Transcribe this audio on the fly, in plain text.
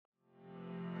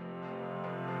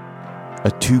A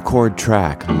 2-chord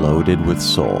track loaded with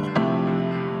soul.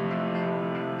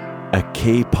 A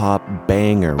K-pop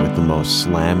banger with the most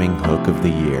slamming hook of the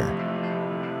year.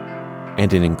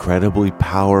 And an incredibly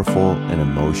powerful and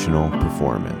emotional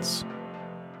performance.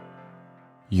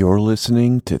 You're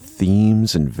listening to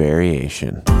Themes and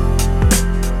Variation.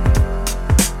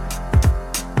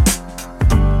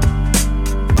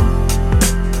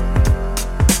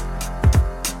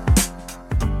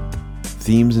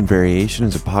 Themes and Variation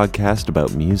is a podcast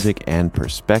about music and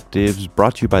perspectives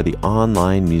brought to you by the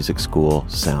online music school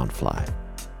Soundfly.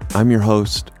 I'm your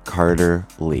host, Carter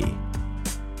Lee.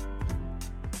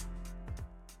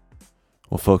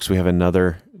 Well, folks, we have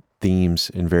another Themes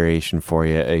and Variation for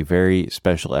you, a very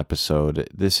special episode.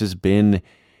 This has been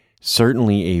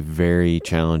certainly a very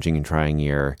challenging and trying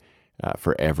year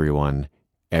for everyone,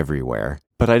 everywhere.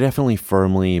 But I definitely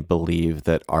firmly believe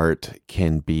that art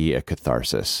can be a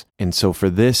catharsis. And so for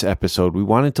this episode, we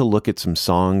wanted to look at some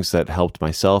songs that helped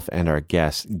myself and our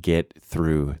guests get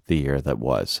through the year that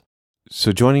was.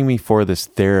 So joining me for this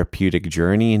therapeutic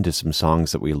journey into some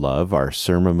songs that we love are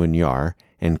Surma Munyar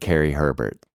and Carrie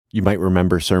Herbert. You might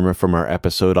remember Surma from our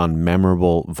episode on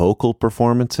memorable vocal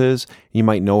performances. You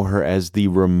might know her as the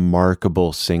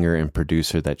remarkable singer and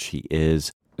producer that she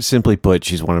is. Simply put,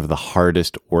 she's one of the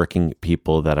hardest working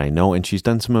people that I know, and she's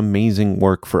done some amazing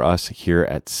work for us here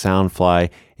at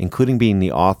Soundfly, including being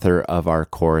the author of our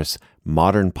course,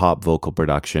 Modern Pop Vocal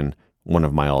Production, one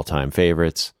of my all-time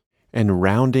favorites. And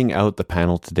rounding out the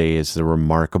panel today is the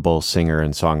remarkable singer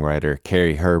and songwriter,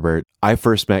 Carrie Herbert. I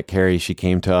first met Carrie. She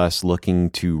came to us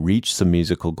looking to reach some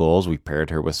musical goals. We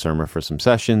paired her with Surma for some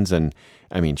sessions, and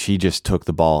she just took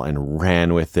the ball and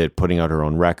ran with it, putting out her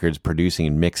own records, producing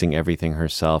and mixing everything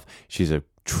herself. She's a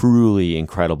truly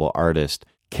incredible artist.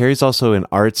 Carrie's also an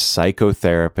arts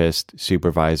psychotherapist,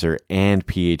 supervisor, and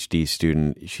PhD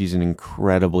student. She's an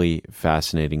incredibly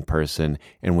fascinating person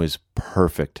and was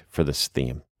perfect for this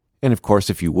theme. And of course,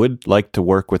 if you would like to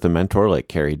work with a mentor like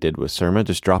Carrie did with Surma,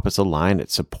 just drop us a line at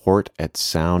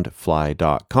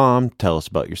support@soundfly.com. Tell us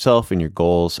about yourself and your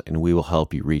goals, and we will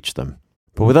help you reach them.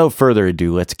 But without further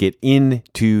ado, let's get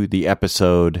into the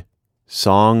episode,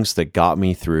 Songs That Got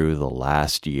Me Through the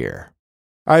Last Year.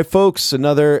 All right, folks,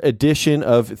 another edition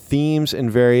of Themes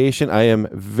and Variation. I am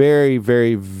very,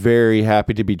 very, very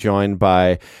happy to be joined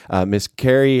by Miss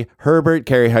Carrie Herbert.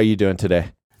 Carrie, how are you doing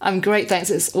today? I'm great, thanks.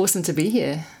 It's awesome to be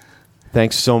here.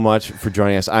 Thanks so much for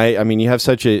joining us. I mean, you have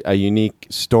such a unique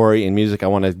story in music. I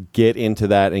want to get into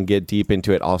that and get deep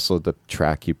into it. Also, the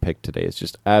track you picked today is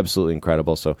just absolutely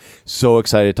incredible. So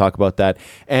excited to talk about that.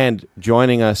 And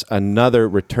joining us, another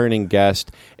returning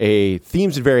guest, a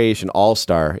Themes and Variation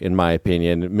all-star, in my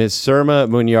opinion, Ms. Surma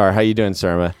Munyar. How you doing,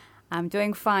 Surma? I'm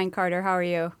doing fine, Carter. How are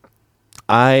you?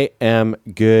 I am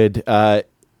good.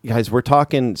 Guys, we're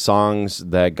talking songs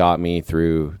that got me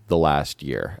through the last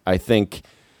year.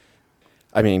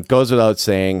 It goes without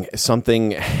saying,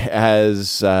 something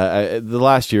as the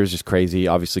last year is just crazy.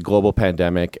 Obviously, global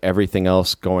pandemic, everything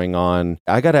else going on.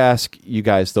 I got to ask you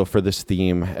guys, though, for this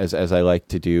theme, as I like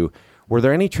to do, were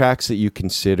there any tracks that you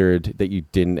considered that you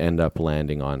didn't end up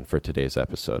landing on for today's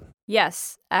episode?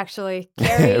 Yes, actually.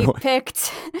 Carrie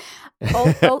picked...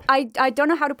 I don't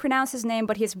know how to pronounce his name,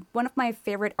 but he's one of my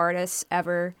favorite artists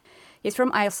ever. He's from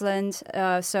Iceland,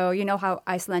 so you know how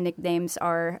Icelandic names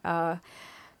are...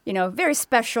 very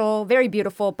special, very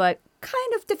beautiful, but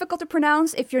kind of difficult to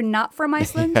pronounce if you're not from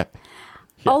Iceland. Yeah.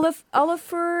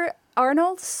 Olafur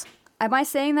Arnalds. Am I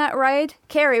saying that right?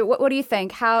 Carrie, what do you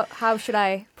think? How should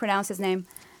I pronounce his name?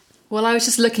 Well, I was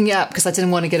just looking it up because I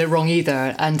didn't want to get it wrong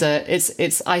either. And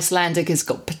it's Icelandic. It's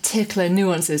got particular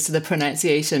nuances to the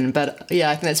pronunciation. But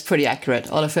yeah, I think that's pretty accurate.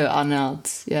 Olafur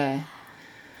Arnalds, yeah.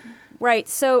 Right.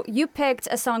 So you picked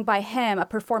a song by him, a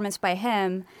performance by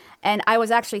him. And I was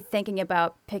actually thinking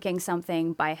about picking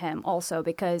something by him also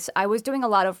because I was doing a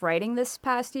lot of writing this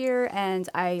past year and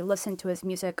I listened to his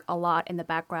music a lot in the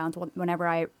background whenever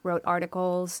I wrote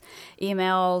articles,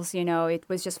 emails, it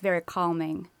was just very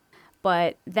calming.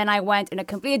 But then I went in a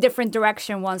completely different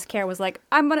direction once Carrie was like,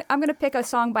 I'm gonna pick a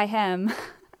song by him.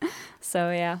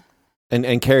 So yeah.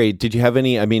 And Carrie, did you have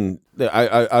any? I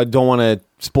don't want to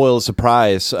spoil the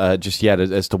surprise just yet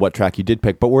as to what track you did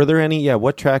pick, but were there any? Yeah,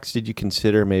 what tracks did you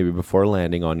consider maybe before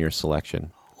landing on your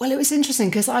selection? Well, it was interesting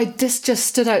because this just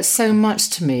stood out so much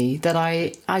to me that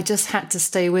I just had to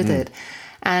stay with it,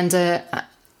 and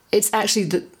it's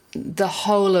actually the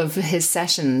whole of his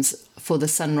sessions for the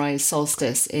sunrise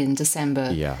solstice in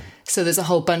December. Yeah. So there's a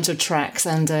whole bunch of tracks,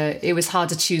 and it was hard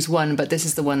to choose one, but this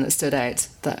is the one that stood out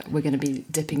that we're going to be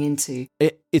dipping into.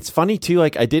 It's funny too,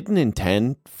 like I didn't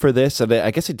intend for this, and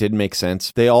I guess it did make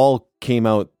sense. They all came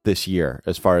out this year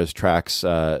as far as tracks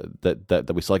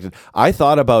that we selected. I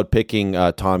thought about picking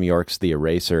Tom York's The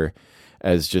Eraser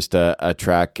as just a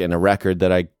track and a record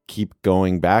that I keep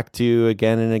going back to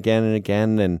again and again and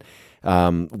again, and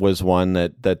was one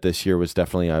that this year was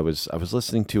definitely I was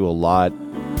listening to a lot.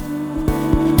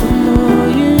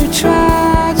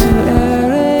 Try to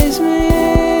erase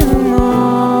me the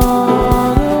more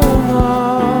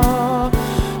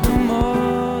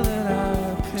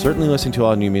that I Certainly listening to a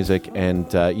lot of new music,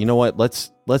 and you know what?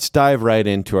 Let's dive right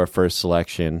into our first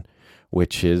selection,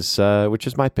 which is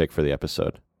my pick for the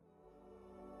episode.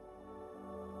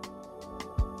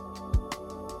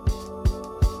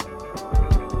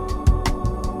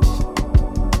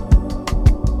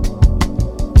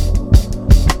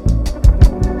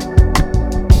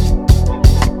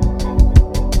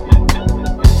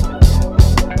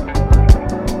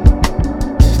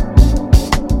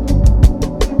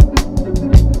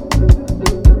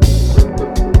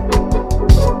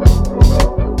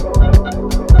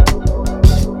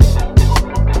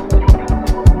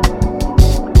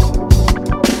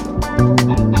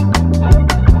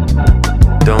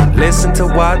 listen to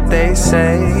what they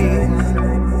say.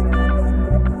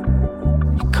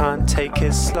 You can't take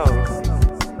it slow.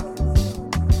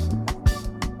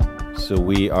 So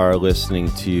we are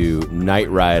listening to Night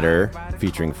Rider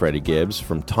featuring Freddie Gibbs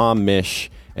from Tom Misch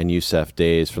and Yusef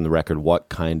Days from the record What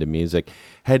Kind of Music.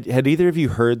 Had either of you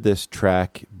heard this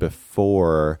track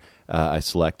before I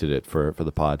selected it for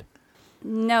the pod?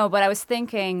 No, but I was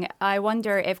thinking, I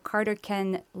wonder if Carter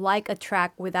can like a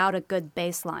track without a good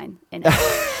bass line in it.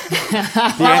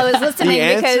 While I was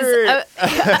listening, because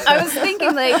I was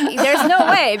thinking, like, there's no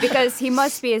way, because he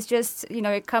must be. It's just,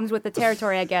 it comes with the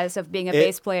territory, I guess, of being a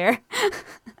bass player.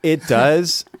 It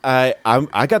does. I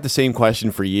got the same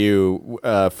question for you,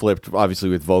 flipped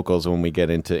obviously with vocals when we get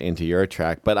into your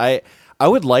track, but I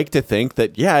would like to think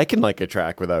that, yeah, I can like a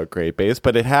track without great bass,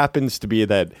 but it happens to be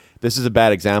that this is a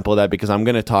bad example of that because I'm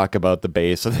going to talk about the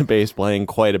bass and the bass playing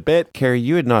quite a bit. Carrie,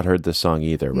 you had not heard this song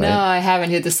either, right? No, I haven't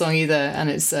heard the song either,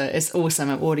 and it's awesome.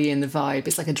 I'm already in the vibe.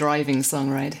 It's like a driving song,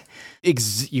 right?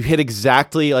 You hit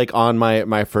exactly like on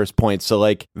my first point. So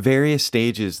like various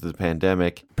stages of the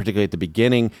pandemic, particularly at the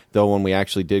beginning, though when we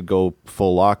actually did go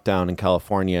full lockdown in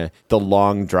California, the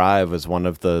long drive was one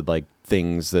of the like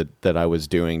things that I was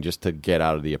doing just to get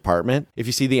out of the apartment. If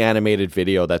you see the animated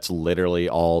video, that's literally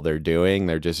all they're doing.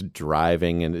 They're just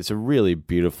driving, and it's a really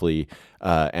beautifully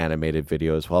animated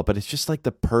video as well. But it's just like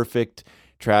the perfect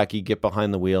track you get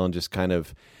behind the wheel and just kind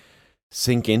of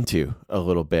sink into a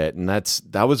little bit. And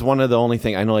that was one of the only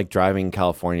thing I know, like driving in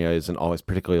California isn't always,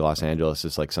 particularly Los Angeles,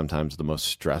 is like sometimes the most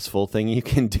stressful thing you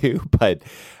can do. But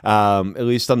at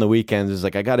least on the weekends, it's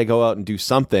like I got to go out and do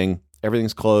something.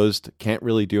 Everything's closed, can't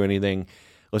really do anything.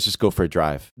 Let's just go for a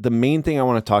drive. The main thing I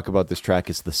want to talk about this track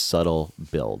is the subtle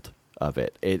build of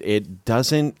it. It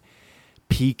doesn't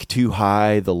peak too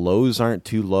high. The lows aren't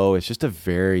too low. It's just a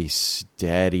very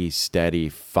steady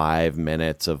 5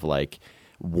 minutes of like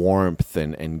warmth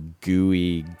and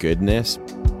gooey goodness.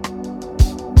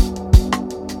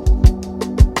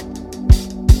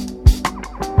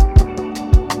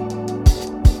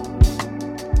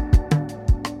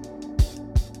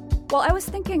 Well, I was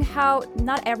thinking how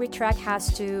not every track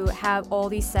has to have all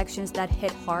these sections that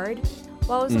hit hard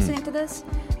while I was listening to this.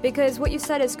 Because what you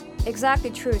said is exactly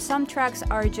true. Some tracks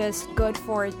are just good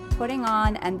for putting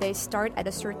on, and they start at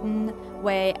a certain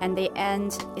way and they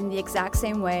end in the exact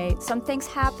same way. Some things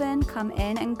happen, come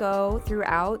in and go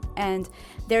throughout, and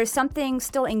there's something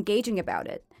still engaging about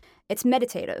it. It's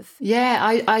meditative.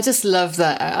 Yeah, I just love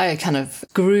that I kind of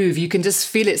groove. You can just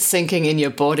feel it sinking in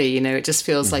your body. It just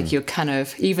feels like you're kind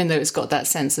of, even though it's got that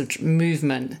sense of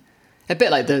movement, a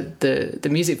bit like the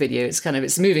music video.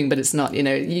 It's moving, but it's not.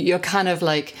 You're kind of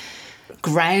like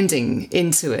grounding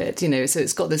into it. So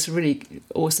it's got this really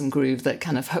awesome groove that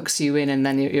kind of hooks you in, and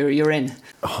then you're in.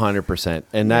 100%.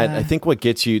 And that, I think what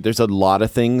gets you, there's a lot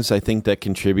of things I think that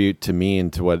contribute to me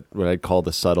into what I'd call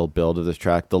the subtle build of this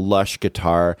track. The lush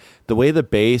guitar, the way the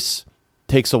bass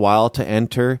takes a while to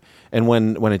enter, and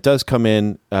when it does come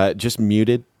in, just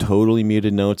muted, totally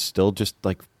muted notes, still just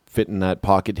like fit in that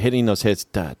pocket, hitting those hits,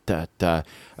 da da da,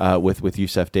 with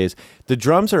Yusef Days. The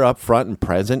drums are up front and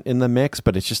present in the mix,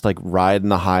 but it's just like riding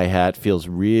the hi-hat, feels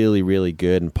really, really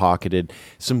good and pocketed.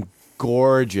 Some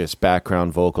gorgeous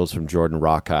background vocals from Jordan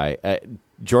Rockeye.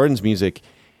 Jordan's music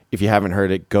If you haven't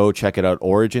heard it, go check it out.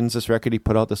 Origins, this record he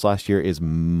put out this last year, is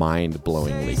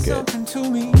mind-blowingly good.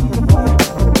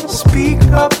 Speak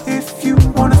up if you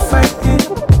want to fight it.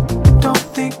 Don't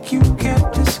think you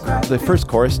can describe The first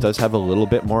chorus does have a little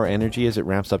bit more energy as it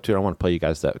ramps up to it. I want to play you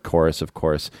guys that chorus, of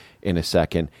course, in a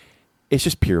second. It's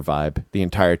just pure vibe, the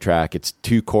entire track. It's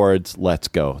 2 chords, let's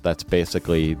go. That's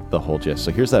basically the whole gist.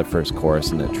 So here's that first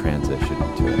chorus and the transition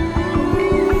into it.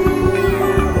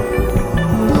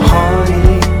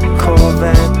 Hardy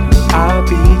Corvette, I'll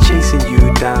be chasing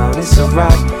you down. It's a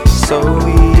rock so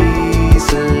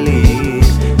easily,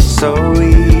 so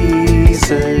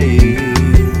easily.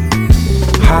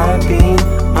 Hopping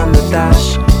on the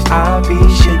dash, I'll be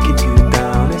shaking you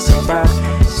down. It's a rock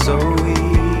so easily.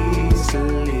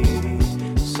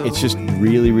 It's just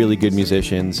really, really good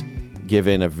musicians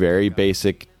given a very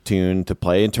basic tune to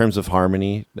play in terms of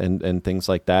harmony and things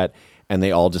like that. And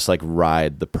they all just like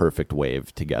ride the perfect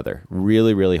wave together.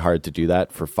 Really, really hard to do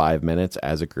that for 5 minutes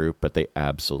as a group, but they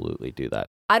absolutely do that.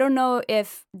 I don't know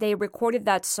if they recorded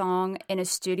that song in a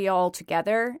studio all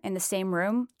together in the same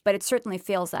room, but it certainly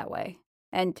feels that way.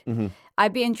 And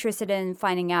I'd be interested in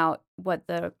finding out what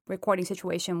the recording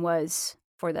situation was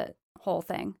for the whole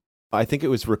thing. I think it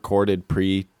was recorded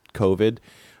pre-COVID,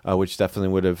 which definitely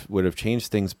would have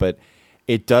changed things, but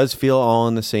it does feel all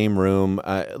in the same room.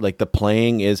 Like the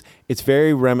playing it's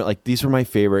very like these are my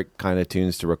favorite kind of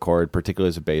tunes to record, particularly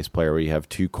as a bass player, where you have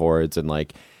 2 chords and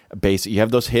like bass. You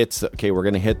have those hits. Okay, we're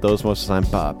gonna hit those most of the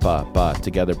time, ba ba ba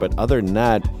together. But other than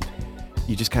that,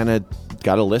 you just kind of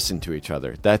got to listen to each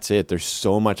other. That's it. There's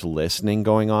so much listening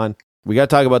going on. We got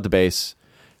to talk about the bass.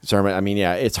 Sorry, I mean,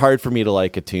 yeah, it's hard for me to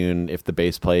like a tune if the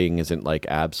bass playing isn't like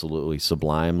absolutely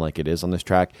sublime like it is on this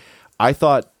track. I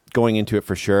thought going into it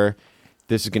for sure,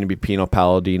 this is going to be Pino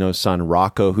Palladino's son,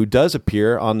 Rocco, who does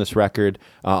appear on this record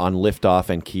on Liftoff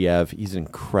and Kiev. He's an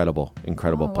incredible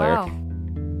player. Wow.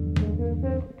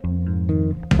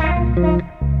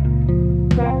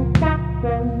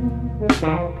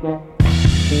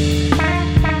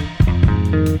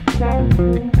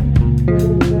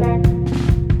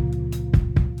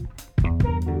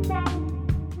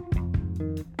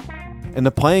 And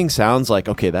the playing sounds like,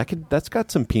 okay, that's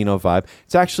got some Pino vibe.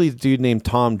 It's actually a dude named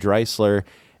Tom Dreisler,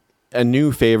 a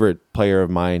new favorite player of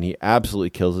mine. He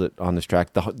absolutely kills it on this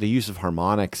track. The use of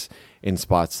harmonics in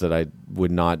spots that I would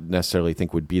not necessarily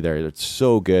think would be there. It's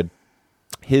so good.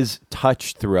 His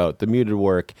touch throughout, the muted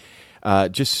work,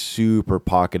 just super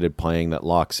pocketed playing that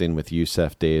locks in with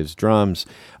Yusef Dave's drums.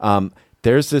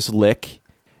 There's this lick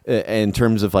in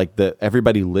terms of like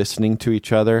everybody listening to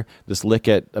each other. This lick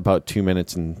at about 2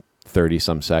 minutes and 30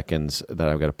 some seconds that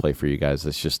I've got to play for you guys.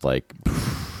 It's just like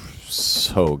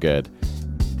so good.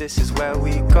 This is where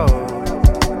we go.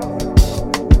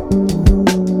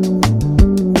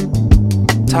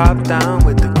 Top down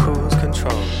with the cruise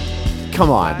control. Come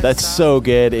on, that's so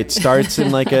good. It starts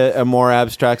in like a more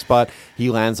abstract spot. He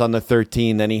lands on the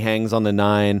 13, then he hangs on the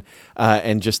 9,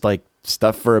 and just like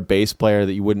stuff for a bass player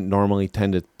that you wouldn't normally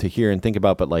tend to hear and think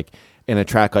about, but like in a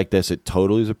track like this, it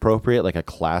totally is appropriate, like a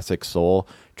classic soul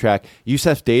track.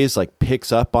 Yusef Days like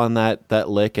picks up on that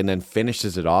lick and then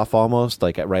finishes it off almost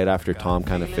like right after Tom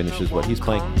kind of finishes what he's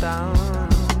playing.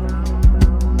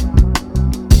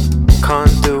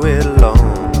 Can't do it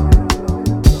alone.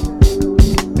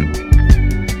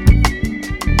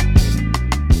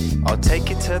 I'll take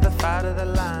it to the fight of the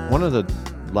line. One of the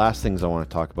last things I want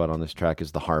to talk about on this track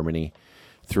is the harmony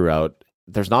throughout.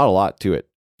 There's not a lot to it.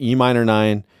 E minor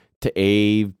 9 to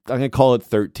A, I'm going to call it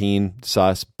 13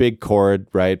 sus, big chord,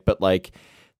 right? But like,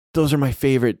 those are my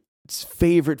favorite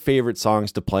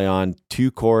songs to play on. 2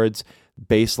 chords,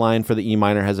 bass line for the E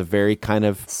minor has a very kind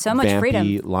of so much vampy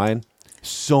freedom. line.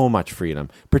 So much freedom.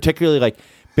 Particularly like,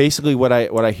 basically what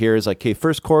I hear is like, okay,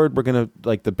 first chord, we're going to,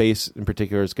 like the bass in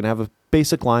particular is going to have a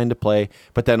basic line to play,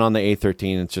 but then on the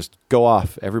A13, it's just go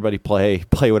off. Everybody play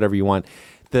whatever you want.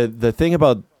 The thing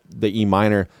about the E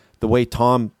minor, the way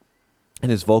Tom and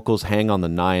his vocals hang on the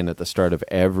 9 at the start of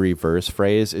every verse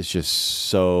phrase is just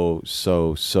so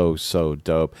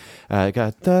dope.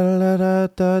 Got da da da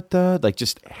da da, like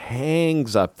just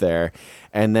hangs up there,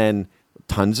 and then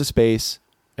tons of space,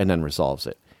 and then resolves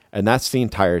it. And that's the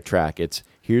entire track. It's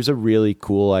here's a really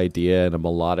cool idea and a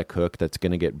melodic hook that's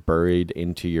going to get buried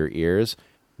into your ears.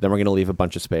 Then we're going to leave a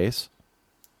bunch of space,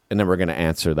 and then we're going to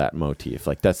answer that motif.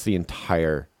 Like that's the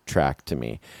entire track to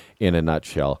me in a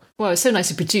nutshell. Well, it's so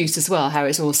nicely produced as well, how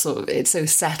it's all it's so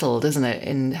settled, isn't it,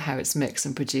 in how it's mixed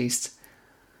and produced.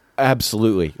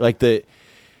 Absolutely. Like the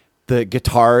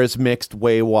guitar is mixed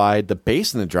way wide. The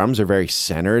bass and the drums are very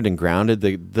centered and grounded.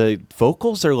 The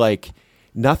vocals are like,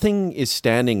 nothing is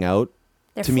standing out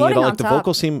They're to me at all. floating on Like the top.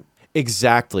 vocals seem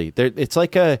Exactly. It's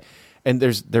like they're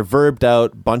verbed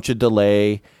out, bunch of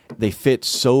delay. They fit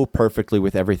so perfectly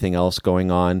with everything else going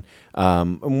on.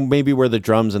 Maybe where the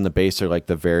drums and the bass are like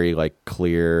the very like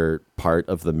clear part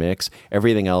of the mix.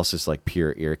 Everything else is like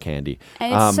pure ear candy.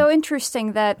 And it's so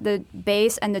interesting that the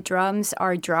bass and the drums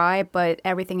are dry, but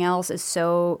everything else is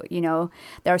so,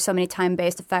 there are so many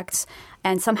time-based effects,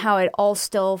 and somehow it all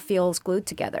still feels glued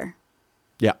together.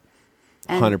 Yeah.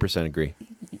 And 100% agree.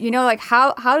 Like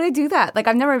how do they do that? Like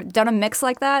I've never done a mix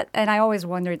like that, and I always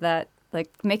wondered that. Like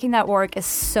making that work is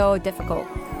so difficult.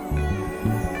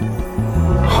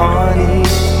 Honey,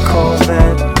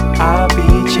 Corvette, I'll be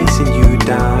chasing you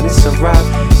down. It's a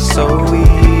rap so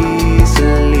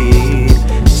easily,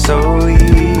 so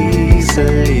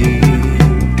easily.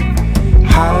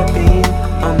 Hopping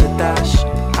on the dash,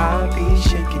 I'll be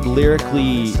shaking.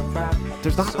 Lyrically,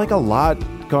 there's not like a lot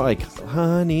going like,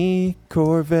 honey,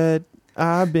 Corvette,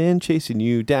 I've been chasing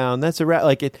you down. That's a rap.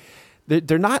 Like it.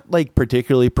 They're not like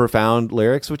particularly profound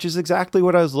lyrics, which is exactly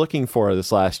what I was looking for this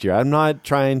last year. I'm not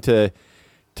trying to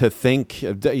think.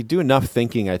 You do enough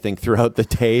thinking, I think, throughout the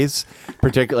days.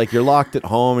 Particularly, like you're locked at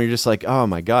home, and you're just like, oh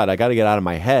my god, I got to get out of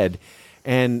my head.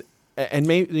 And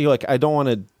maybe like I don't want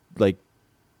to like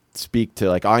speak to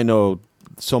like I know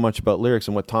so much about lyrics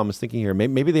and what Tom is thinking here.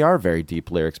 Maybe they are very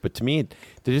deep lyrics, but to me,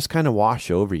 they just kind of wash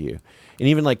over you. And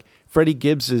even like Freddie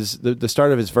Gibbs is the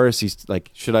start of his verse. He's like,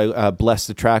 should I bless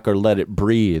the track or let it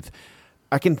breathe?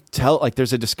 I can tell like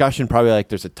there's a discussion, probably like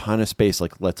there's a ton of space.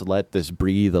 Like let's let this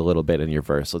breathe a little bit in your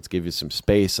verse. Let's give you some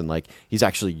space. And like, he's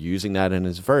actually using that in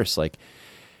his verse. Like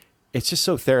it's just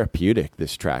so therapeutic,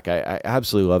 this track. I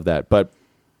absolutely love that. But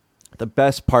the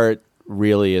best part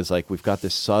really is like, we've got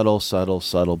this subtle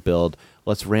build.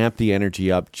 Let's ramp the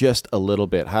energy up just a little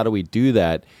bit. How do we do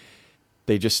that?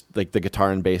 They just like the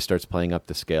guitar and bass starts playing up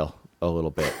the scale a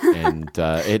little bit, and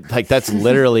it like that's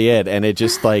literally it, and it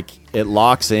just like it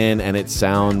locks in, and it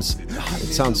sounds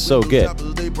so good.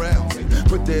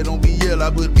 Put that on BL, I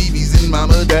put BBs in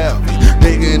Mama Dow.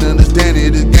 They can understand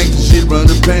it, this gangsta shit run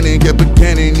the planet, kept a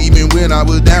cannon, even when I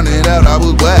was down and out, I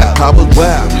was wild.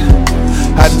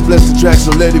 I just bless the track, so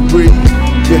let it breathe.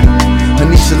 Yeah,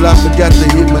 Anisha La forgot to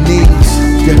hit my knees.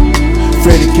 Yeah.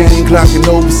 Freddie Kane clocking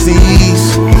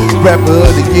overseas. Rapper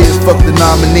of the year, fuck the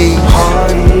nominee.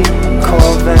 Hardy,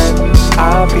 Corvette,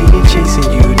 I'll be chasing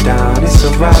you down. It's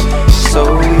a rap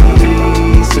so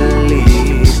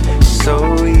easily, so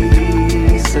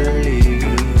easily.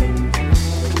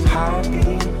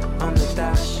 Hopping on the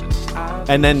dash.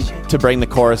 And then to bring the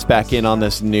chorus back in on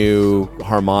this new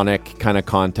harmonic kind of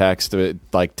context,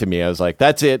 like to me, I was like,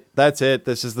 that's it.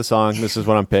 This is the song. This is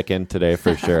what I'm picking today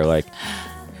for sure. Like.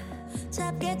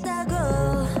 잡겠다고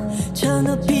저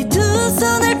높이 두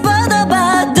손을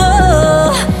뻗어봐도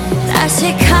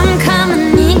다시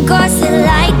캄캄한 이곳에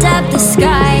light up the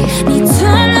sky 네 두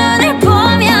눈을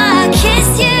보며 I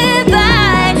kiss you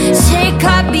bye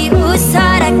실컷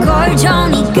비웃어라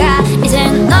꼴좋으니까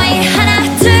이젠 너희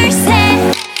하나 둘 셋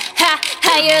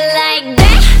How you like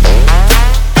that?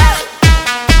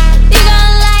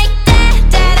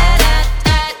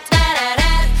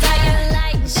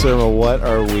 Surma, what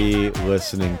are we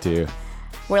listening to?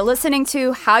 We're listening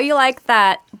to How You Like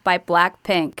That by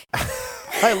Blackpink.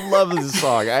 I love this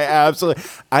song.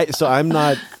 I'm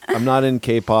not in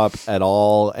K-pop at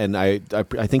all, and I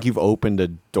think you've opened a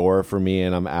door for me,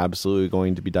 and I'm absolutely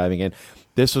going to be diving in.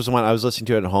 This was one I was listening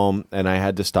to at home, and I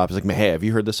had to stop. I was like, hey, have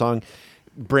you heard the song?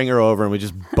 Bring her over, and we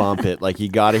just bump it. Like, you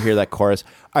got to hear that chorus.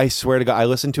 I swear to God, I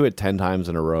listened to it 10 times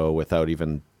in a row without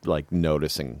even like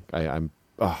noticing. I'm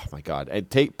oh my God!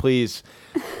 Please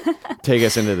take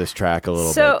us into this track a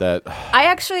little bit. I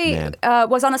actually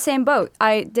was on the same boat.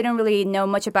 I didn't really know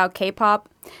much about K-pop.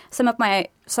 Some of my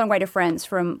songwriter friends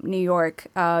from New York,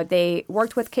 they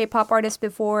worked with K-pop artists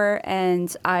before,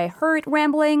 and I heard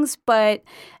ramblings, but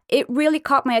it really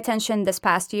caught my attention this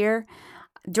past year.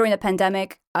 During the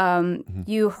pandemic,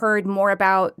 you heard more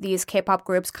about these K-pop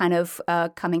groups kind of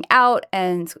coming out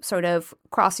and sort of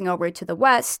crossing over to the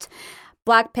West.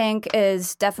 Blackpink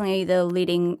is definitely the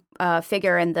leading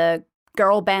figure in the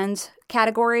girl band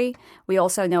category. We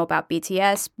also know about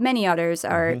BTS. Many others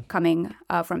are coming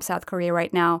from South Korea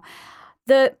right now.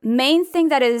 The main thing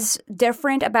that is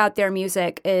different about their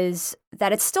music is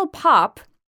that it's still pop.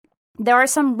 There are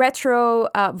some retro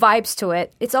vibes to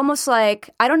it. It's almost like,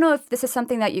 I don't know if this is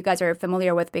something that you guys are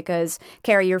familiar with because,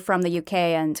 Carrie, you're from the UK,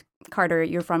 and Carter,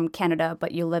 you're from Canada,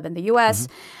 but you live in the US.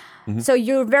 So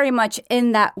you're very much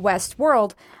in that West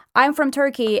world. I'm from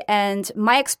Turkey, and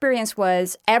my experience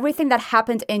was everything that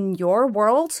happened in your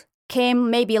world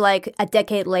came maybe like a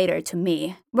decade later to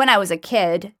me. When I was a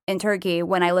kid in Turkey,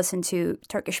 when I listened to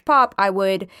Turkish pop, I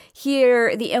would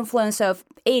hear the influence of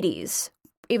 80s,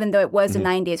 even though it was the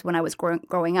 90s when I was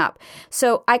growing up.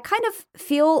 So I kind of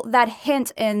feel that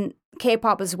hint in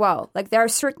K-pop as well. Like there are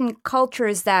certain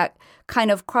cultures that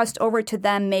kind of crossed over to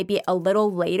them maybe a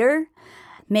little later.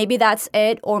 Maybe that's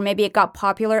it, or maybe it got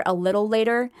popular a little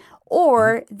later,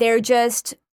 or they're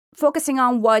just focusing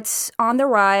on what's on the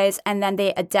rise and then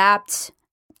they adapt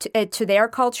to their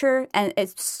culture, and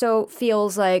it so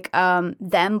feels like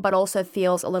them, but also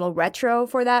feels a little retro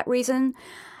for that reason.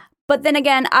 But then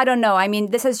again, I don't know. I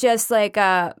mean, this is just like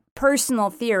a personal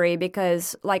theory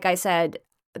because, like I said,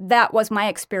 that was my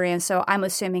experience. So I'm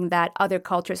assuming that other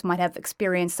cultures might have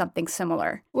experienced something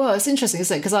similar. Well, it's interesting,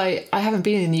 isn't it? Because I haven't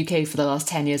been in the UK for the last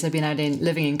 10 years. I've been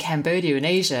living in Cambodia in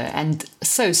Asia, and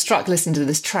so struck listening to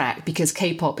this track because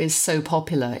K-pop is so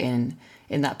popular in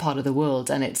that part of the world.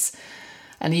 And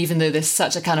even though there's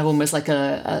such a kind of almost like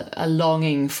a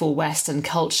longing for Western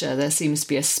culture, there seems to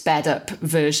be a sped up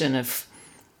version of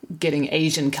getting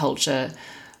Asian culture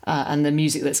and the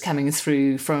music that's coming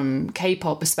through from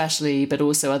K-pop especially, but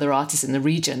also other artists in the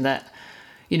region that,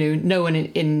 you know, no one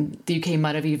in the UK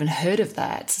might have even heard of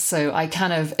that. So I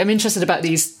kind of am interested about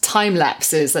these time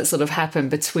lapses that sort of happen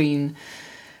between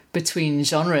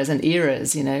genres and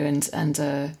eras, you know,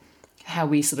 and how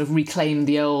we sort of reclaim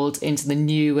the old into the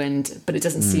new, but it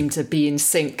doesn't seem to be in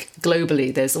sync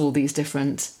globally. There's all these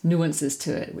different nuances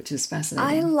to it, which is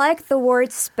fascinating. I like the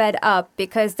word sped up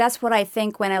because that's what I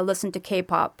think when I listen to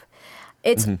K-pop.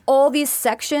 It's all these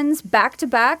sections back to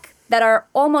back that are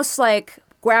almost like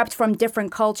grabbed from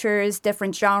different cultures,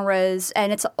 different genres,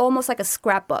 and it's almost like a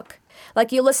scrapbook.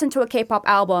 Like you listen to a K-pop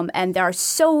album and there are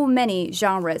so many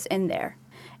genres in there.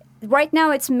 Right now,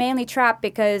 it's mainly trap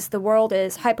because the world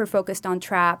is hyper-focused on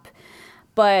trap.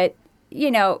 But,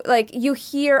 you know, like you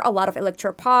hear a lot of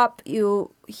electropop, you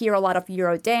hear a lot of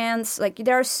Eurodance. Like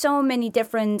there are so many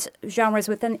different genres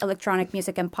within electronic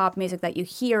music and pop music that you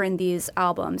hear in these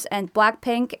albums. And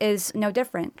Blackpink is no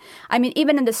different. I mean,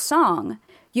 even in the song,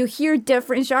 you hear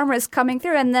different genres coming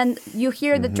through and then you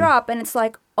hear the drop and it's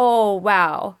like, oh,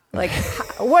 wow. Like,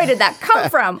 where did that come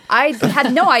from? I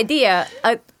had no idea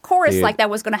a chorus like that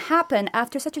was going to happen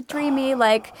after such a dreamy,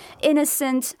 like,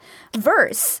 innocent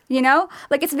verse, you know?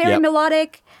 Like, it's very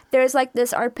melodic. There's, like,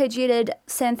 this arpeggiated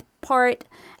synth part,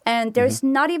 and there's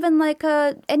not even, like,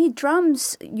 any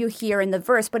drums you hear in the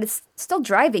verse, but it's still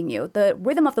driving you. The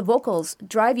rhythm of the vocals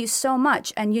drive you so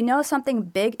much, and you know something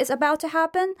big is about to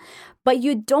happen, but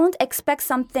you don't expect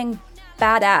something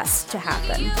badass to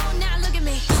happen.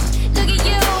 Look at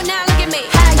you, now look at me.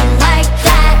 How you like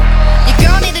that? Your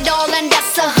girl need a doll and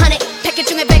that's a honey. 패킷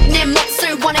중에 100내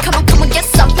몫을 원해. Come on, get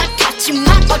some. 나 같지만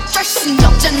어쩔 순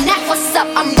없잖아. What's up?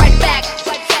 I'm right back.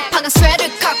 방금 sweater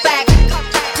cock back.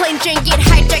 Plain Jane get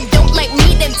hijacked. Don't like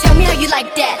me, then tell me how you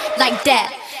like that, like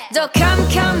that. 더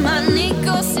캄캄한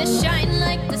이곳에 shine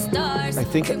like the stars. I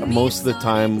think most of the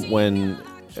time when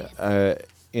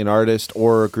an artist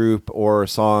or a group or a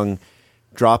song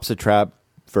drops a trap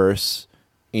verse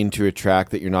into a track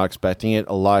that you're not expecting it,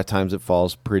 a lot of times it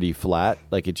falls pretty flat.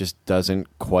 Like it just doesn't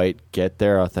quite get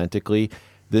there authentically.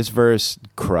 This verse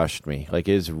crushed me. Like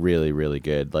it is really, really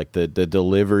good. Like the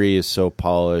delivery is so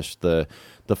polished. The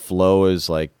flow is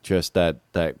like just that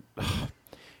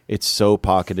it's so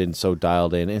pocketed and so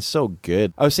dialed in. It's so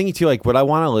good. I was thinking too, like, would I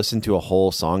want to listen to a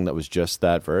whole song that was just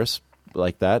that verse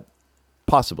like that?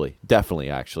 Possibly. Definitely,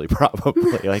 actually.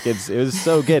 Probably. Like it was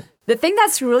so good. The thing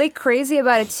that's really crazy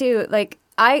about it too, like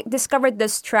I discovered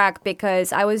this track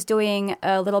because I was doing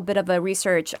a little bit of a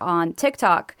research on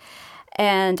TikTok,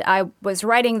 and I was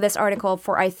writing this article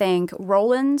for, I think,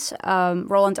 Roland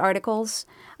Articles.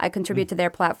 I contribute to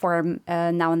their platform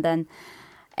now and then.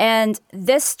 And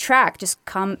this track just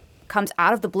comes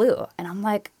out of the blue. And I'm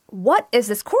like, what is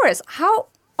this chorus? How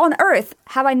on earth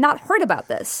have I not heard about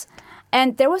this?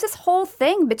 And there was this whole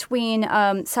thing between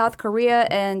South Korea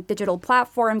and digital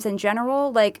platforms in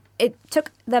general. Like, it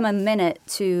took them a minute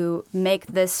to make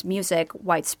this music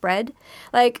widespread.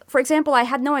 Like, for example, I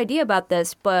had no idea about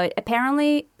this, but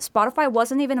apparently Spotify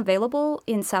wasn't even available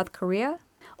in South Korea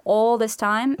all this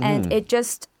time. And it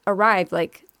just arrived,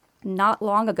 like, not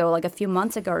long ago, like a few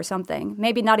months ago or something.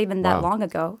 Maybe not even that long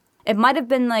ago. It might have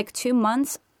been, like, 2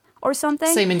 months or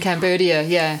something. Same in Cambodia,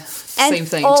 yeah. And same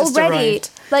thing, already, just arrived.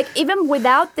 like even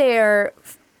without their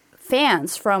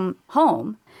fans from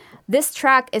home, this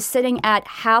track is sitting at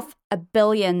 500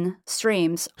 million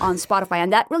streams on Spotify.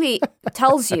 And that really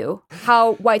tells you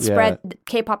how widespread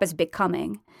K-pop is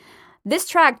becoming. This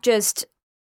track just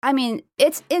I mean,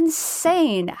 it's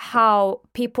insane how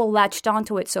people latched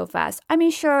onto it so fast. I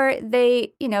mean, sure,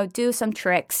 they, do some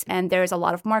tricks and there's a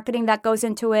lot of marketing that goes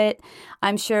into it.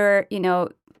 I'm sure,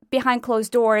 behind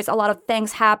closed doors, a lot of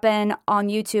things happen on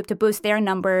YouTube to boost their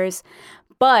numbers.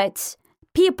 But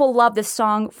people love this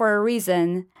song for a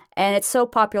reason, and it's so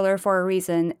popular for a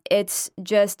reason. It's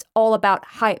just all about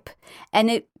hype, and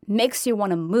it makes you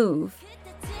want to move.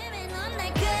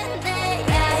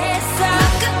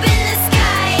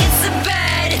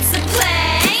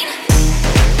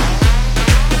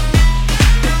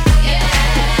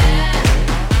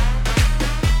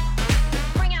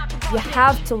 You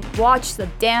have to watch the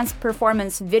dance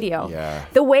performance video. Yeah.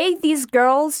 The way these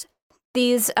girls,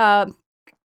 young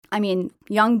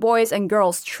boys and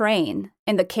girls train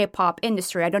in the K-pop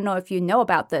industry. I don't know if you know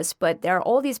about this, but there are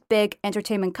all these big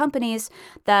entertainment companies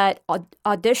that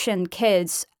audition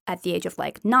kids at the age of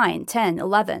like 9, 10,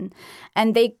 11.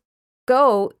 And they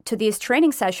go to these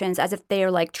training sessions as if they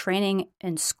are like training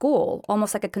in school,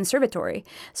 almost like a conservatory.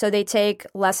 So they take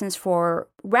lessons for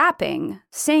rapping,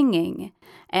 singing,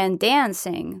 and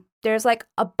dancing. There's like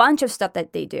a bunch of stuff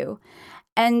that they do.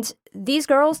 And these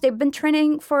girls, they've been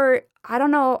training for I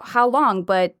don't know how long,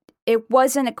 but it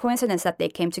wasn't a coincidence that they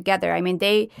came together. I mean,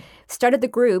 they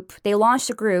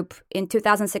launched a group in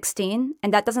 2016,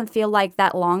 and that doesn't feel like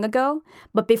that long ago.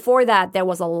 But before that, there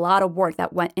was a lot of work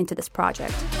that went into this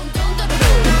project.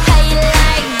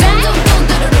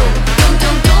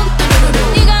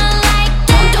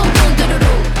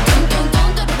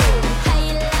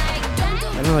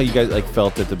 I don't know how you guys like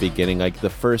felt at the beginning. Like the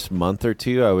first month or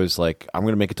two, I was like, I'm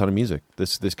going to make a ton of music.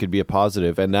 This could be a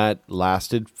positive. And that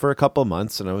lasted for a couple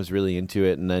months, and I was really into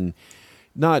it. And then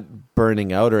not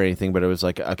burning out or anything, but it was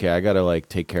like, okay, I got to like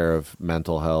take care of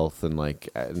mental health and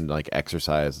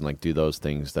exercise and like do those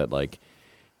things that like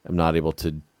I'm not able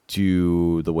to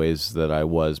do the ways that I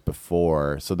was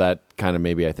before. So that kind of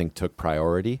maybe I think took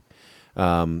priority.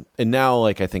 And now,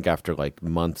 like, I think after like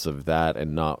months of that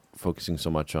and not focusing so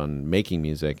much on making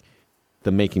music,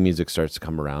 the making music starts to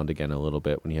come around again a little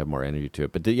bit when you have more energy to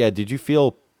it. But did you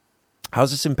feel,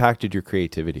 how's this impacted your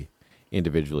creativity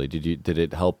individually? Did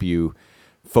it help you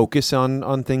focus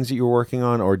on things that you were working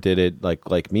on, or did it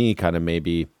like me kind of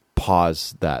maybe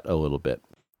pause that a little bit?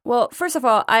 Well, first of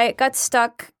all, I got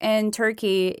stuck in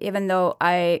Turkey even though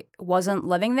I wasn't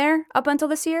living there up until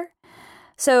this year.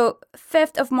 So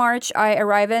 5th of March, I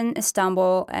arrive in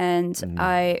Istanbul, and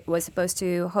I was supposed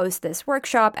to host this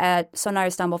workshop at Sonar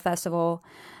Istanbul Festival.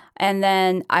 And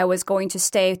then I was going to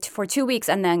stay for 2 weeks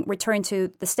and then return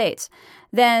to the States.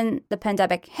 Then the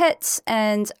pandemic hits,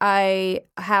 and I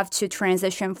have to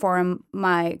transition from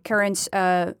my current,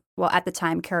 at the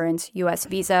time, current U.S.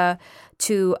 visa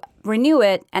to renew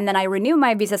it. And then I renew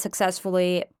my visa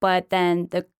successfully, but then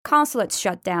the consulates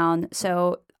shut down.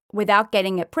 So without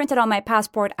getting it printed on my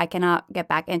passport, I cannot get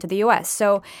back into the U.S.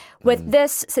 So with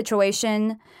this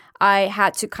situation, I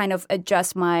had to kind of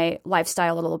adjust my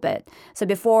lifestyle a little bit. So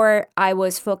before, I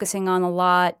was focusing on a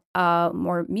lot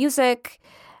more music,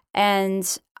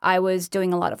 and I was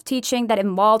doing a lot of teaching that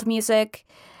involved music.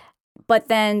 But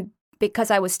then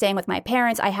because I was staying with my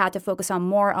parents, I had to focus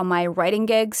more on my writing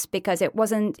gigs because it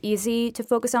wasn't easy to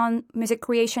focus on music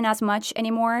creation as much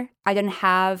anymore. I didn't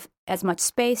have as much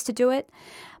space to do it.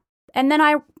 And then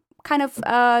I kind of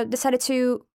decided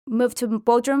to move to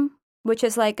Bodrum, which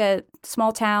is like a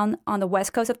small town on the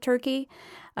west coast of Turkey.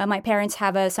 My parents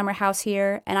have a summer house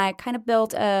here, and I kind of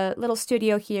built a little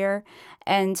studio here,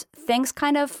 and things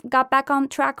kind of got back on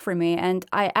track for me. And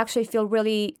I actually feel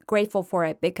really grateful for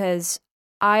it because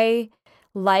I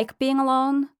like being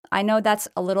alone. I know that's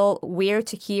a little weird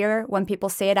to hear when people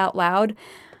say it out loud,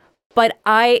 but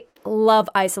I love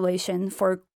isolation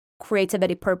for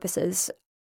creativity purposes.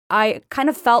 I kind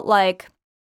of felt like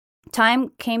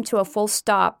time came to a full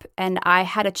stop, and I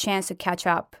had a chance to catch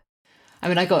up. I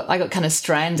mean, I got kind of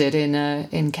stranded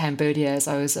in Cambodia as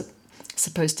I was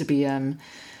supposed to be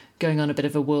going on a bit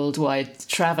of a worldwide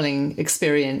traveling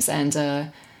experience,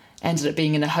 and ended up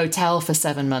being in a hotel for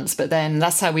 7 months. But then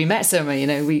that's how we met Soma. You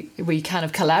know, we kind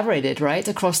of collaborated right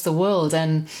across the world,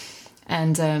 and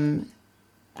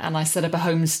I set up a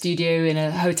home studio in a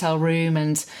hotel room,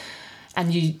 and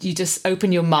you just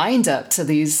open your mind up to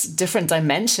these different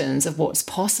dimensions of what's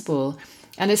possible.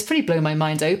 And it's pretty blown my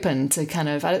mind open to kind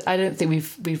of, I don't think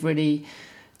we've really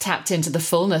tapped into the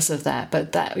fullness of that,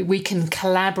 but that we can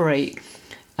collaborate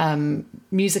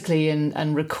musically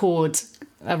and record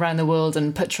around the world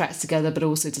and put tracks together, but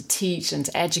also to teach and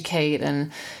to educate and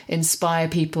inspire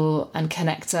people and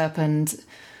connect up, and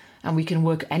we can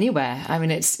work anywhere. I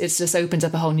mean, it's just opened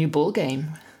up a whole new ball game.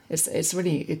 it's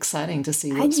really exciting to see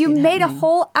And what's you been made happening. a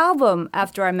whole album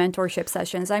after our mentorship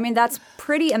sessions. I mean, that's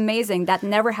pretty amazing. That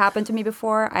never happened to me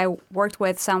before. I worked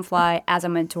with Soundfly as a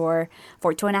mentor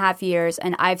for 2.5 years,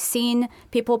 and I've seen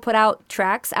people put out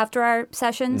tracks after our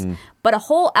sessions, but a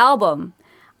whole album.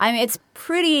 I mean, it's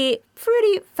pretty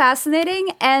fascinating,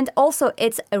 and also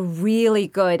it's a really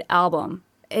good album.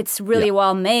 It's really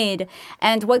well made.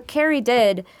 And what Carrie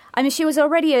did, I mean, she was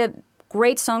already a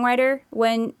great songwriter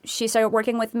when she started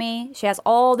working with me. She has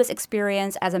all this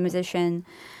experience as a musician.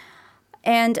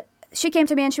 And she came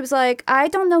to me and she was like, I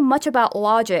don't know much about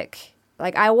Logic.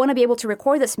 Like, I want to be able to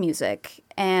record this music.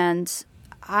 And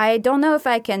I don't know if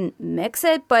I can mix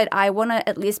it, but I want to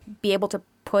at least be able to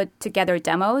put together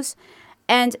demos.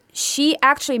 And she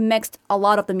actually mixed a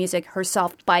lot of the music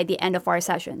herself by the end of our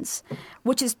sessions,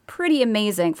 which is pretty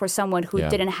amazing for someone who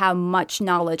didn't have much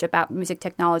knowledge about music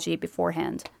technology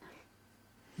beforehand.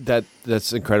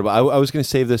 That's incredible. I was going to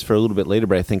save this for a little bit later,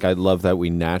 but I think I love that we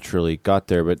naturally got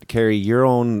there. But Carrie, your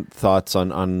own thoughts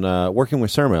on working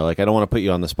with Surma? Like, I don't want to put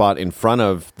you on the spot in front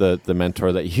of the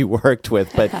mentor that you worked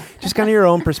with, but just kind of your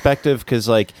own perspective, because,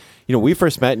 like, you know, we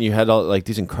first met and you had all, like,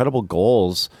 these incredible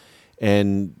goals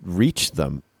and reached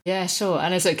them. Yeah, sure.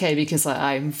 And it's okay because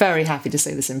I'm very happy to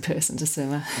say this in person to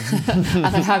Surma. And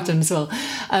I have done as well.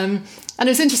 And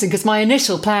it's interesting because my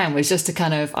initial plan was just to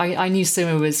kind of, I knew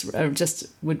Surma was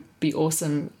would be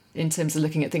awesome in terms of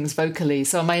looking at things vocally.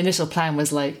 So my initial plan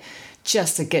was like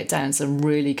just to get down some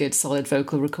really good solid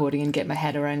vocal recording and get my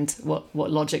head around what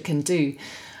Logic can do.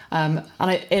 And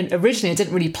originally I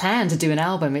didn't really plan to do an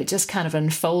album. It just kind of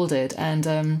unfolded.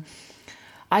 And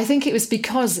I think it was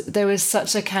because there was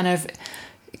such a kind of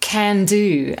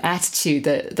can-do attitude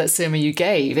that Surma you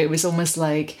gave. It was almost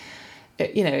like,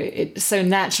 you know, it's so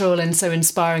natural and so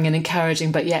inspiring and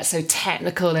encouraging, but yet so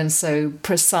technical and so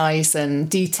precise and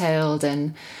detailed.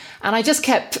 And I just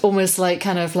kept almost like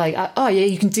kind of like, oh yeah,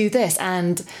 you can do this.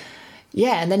 And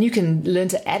yeah, and then you can learn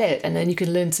to edit, and then you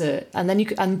can learn to, and then you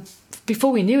can, and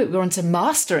before we knew it, we were onto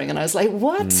mastering. And I was like,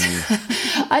 what?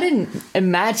 I didn't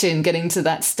imagine getting to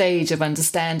that stage of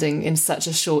understanding in such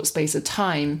a short space of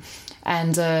time.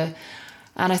 And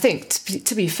I think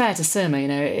to be fair to Surma, you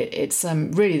know, it's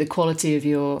really the quality of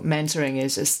your mentoring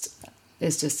is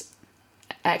just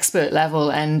expert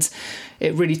level, and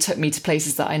it really took me to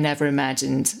places that I never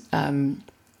imagined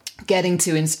getting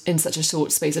to in such a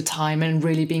short space of time, and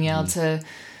really being able to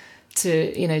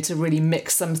you know, to really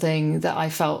mix something that I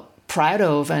felt proud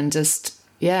of, and just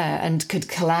and could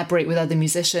collaborate with other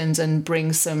musicians and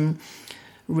bring some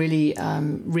really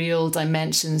real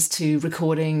dimensions to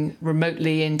recording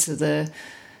remotely into the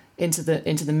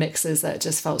mixes that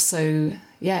just felt so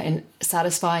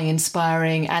satisfying,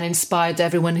 inspiring, and inspired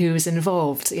everyone who was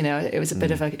involved. You know, it was a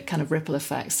bit of a kind of ripple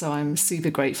effect. So I'm super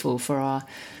grateful for our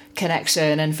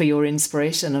connection and for your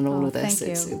inspiration and all of this.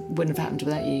 It wouldn't have happened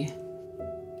without you.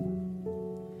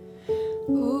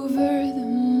 Over the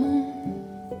moon,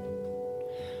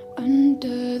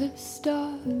 under the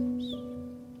stars,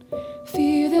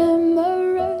 feel them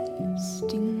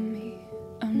arresting me.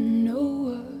 I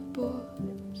know a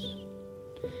boys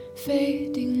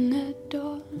fading at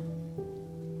dawn,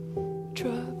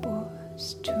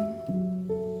 troubles too.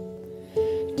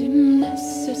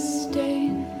 Dimness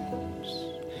sustains,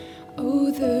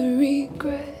 oh the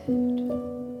regret.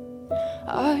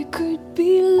 I could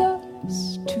be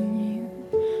lost to you,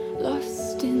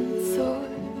 lost in thought,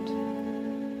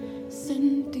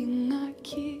 sending a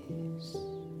kiss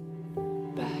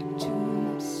back to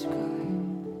the sky.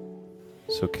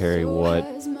 So, Carrie, what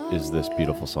is this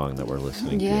beautiful song that we're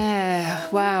listening to? Yeah,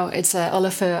 wow. It's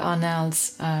Olafur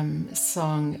Arnald's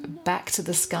song Back to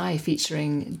the Sky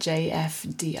featuring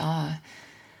JFDR.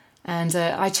 And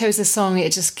I chose this song,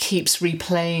 it just keeps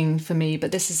replaying for me,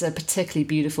 but this is a particularly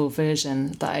beautiful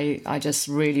version that I just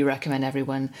really recommend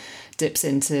everyone dips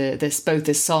into this, both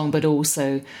this song, but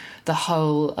also the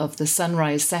whole of the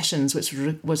Sunrise Sessions, which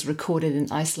was recorded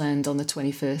in Iceland on the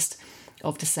 21st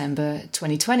of December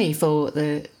 2020 for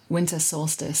the winter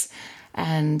solstice.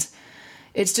 And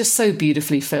it's just so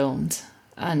beautifully filmed.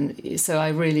 And so I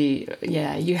really,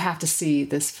 you have to see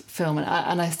this film.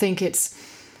 And I think it's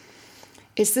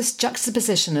this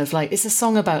juxtaposition of, like, it's a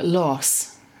song about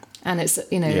loss, and it's,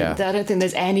 you know, I don't think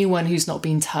there's anyone who's not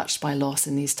been touched by loss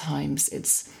in these times.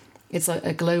 It's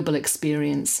a global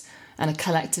experience and a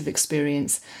collective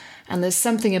experience, and there's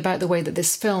something about the way that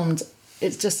this filmed.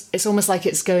 It's almost like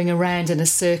it's going around in a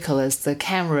circle as the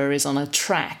camera is on a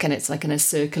track, and it's like in a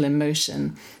circle in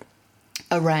motion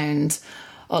around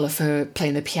Olafur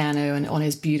playing the piano, and on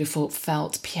his beautiful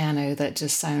felt piano that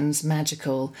just sounds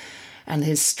magical, and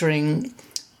his string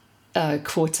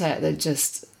quartet that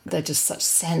just They're just such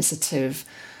sensitive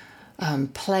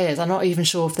players. I'm not even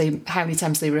sure how many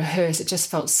times they rehearsed. It just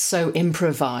felt so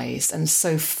improvised and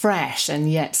so fresh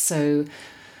and yet so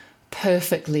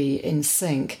perfectly in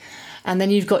sync. And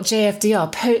then you've got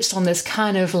JFDR perched on this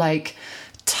kind of like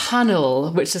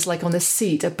tunnel, which is like on the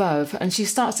seat above, and she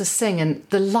starts to sing, and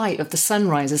the light of the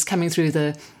sunrise is coming through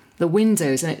the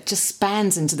windows, and it just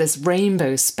spans into this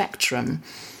rainbow spectrum.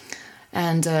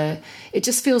 And it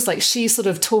just feels like she's sort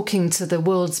of talking to the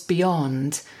worlds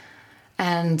beyond,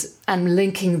 and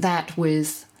linking that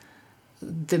with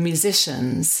the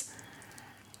musicians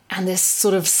and this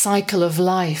sort of cycle of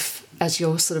life as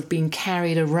you're sort of being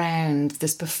carried around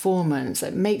this performance.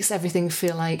 It makes everything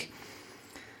feel like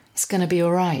it's going to be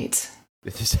all right.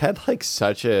 This had like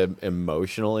such an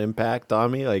emotional impact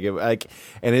on me, and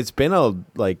it's been a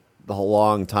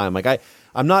long time. Like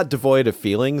I'm not devoid of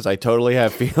feelings. I totally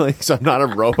have feelings. I'm not a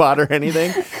robot or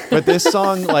anything. But this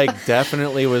song like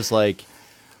definitely was like,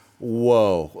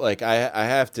 whoa, like I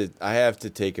have to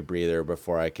take a breather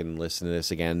before I can listen to this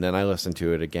again. Then I listened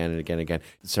to it again and again and again.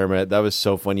 Surma, that was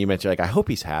so fun. You mentioned like, I hope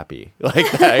he's happy.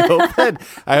 Like I hope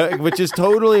that which is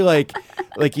totally like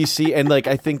you see, and like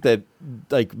I think that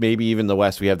like maybe even the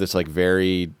West, we have this like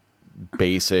very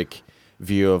basic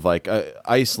view of like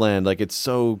Iceland, like it's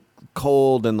so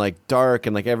cold and like dark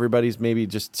and like everybody's maybe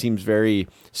just seems very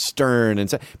stern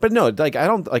and but no, like I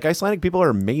don't like Icelandic people are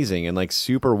amazing and like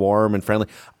super warm and friendly.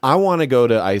 I want to go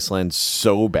to Iceland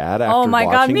so bad after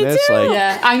watching me this. too. Like,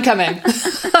 Yeah, I'm coming.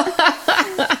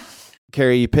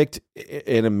 Carrie, you picked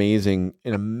an amazing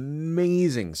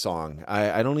song.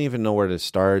 I don't even know where to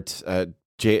start.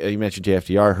 You mentioned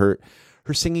JFDR, her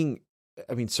singing.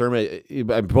 I mean,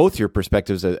 Surma, both your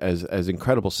perspectives as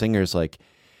incredible singers, like.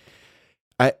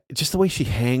 Just the way she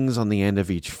hangs on the end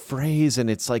of each phrase, and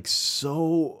it's like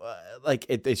so like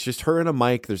it's just her and a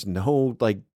mic. There's no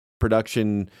like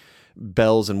production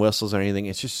bells and whistles or anything.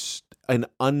 It's just an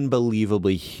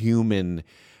unbelievably human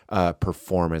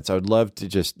performance. I would love to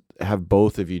just have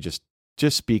both of you just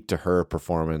speak to her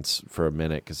performance for a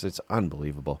minute, because it's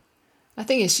unbelievable. I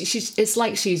think it's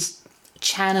like she's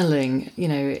channeling,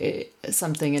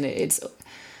 something, and it's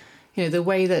the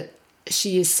way that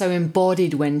she is so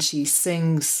embodied when she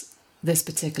sings this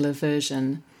particular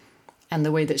version, and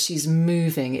the way that she's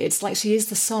moving. It's like she is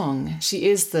the song. She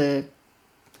is the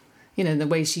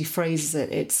way she phrases it.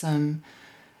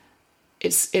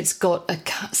 It's got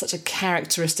such a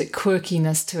characteristic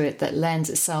quirkiness to it that lends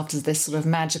itself to this sort of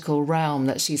magical realm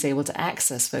that she's able to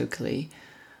access vocally.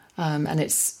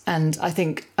 And I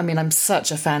think, I'm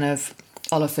such a fan of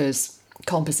Olafur's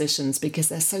compositions because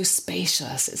they're so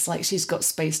spacious. It's like she's got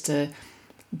space to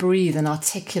breathe and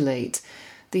articulate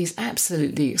these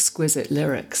absolutely exquisite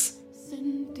lyrics.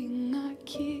 Sending a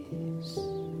kiss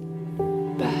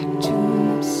back to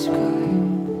the sky.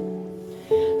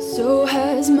 So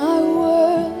has my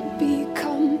world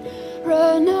become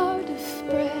run out of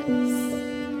breath.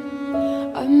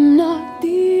 I'm not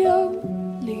the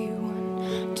only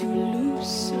one to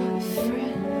lose a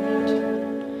friend.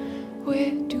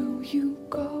 Where do you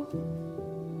go?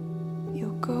 You're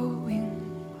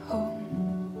going home.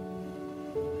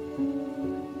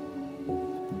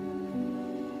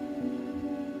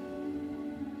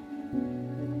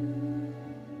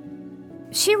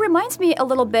 She reminds me a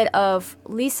little bit of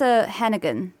Lisa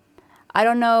Hannigan. I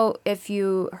don't know if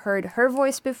you heard her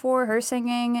voice before, her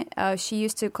singing. She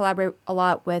used to collaborate a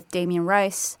lot with Damien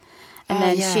Rice. And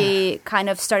then she kind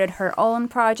of started her own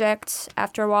project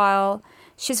after a while.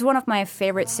 She's one of my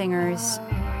favorite singers.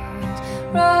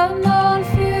 Run on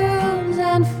fumes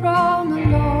and from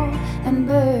alone and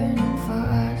burn for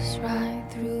us right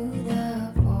through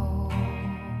the fall.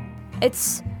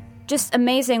 It's just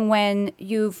amazing when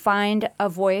you find a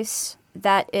voice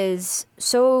that is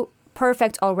so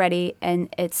perfect already in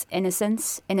its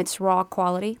innocence, in its raw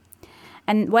quality.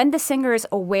 And when the singer is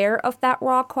aware of that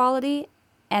raw quality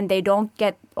and they don't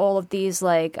get all of these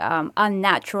like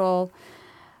unnatural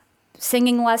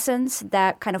singing lessons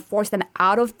that kind of force them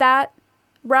out of that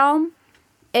realm,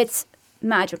 it's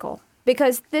magical.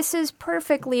 Because this is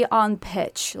perfectly on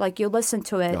pitch. Like you listen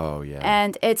to it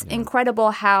and it's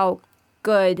incredible how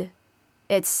good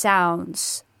it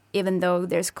sounds, even though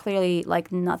there's clearly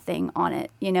like nothing on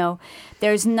it,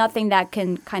 There's nothing that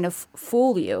can kind of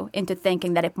fool you into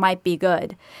thinking that it might be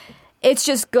good. It's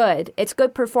just good. It's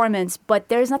good performance, but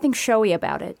there's nothing showy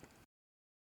about it.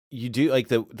 You do like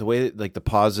the way that like the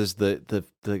pauses, the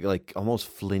like almost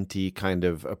flinty kind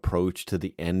of approach to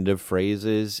the end of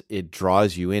phrases. It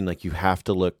draws you in. Like you have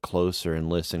to look closer and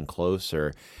listen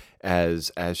closer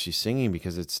as she's singing,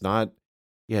 because it's not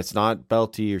it's not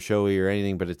belty or showy or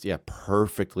anything, but it's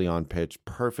perfectly on pitch,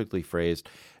 perfectly phrased.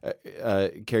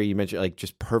 Carrie, you mentioned like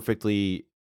just perfectly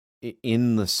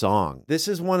in the song. This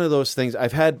is one of those things.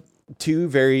 I've had two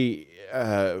very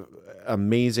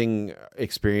amazing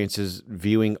experiences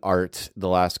viewing art the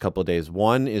last couple of days.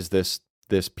 One is this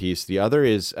piece. The other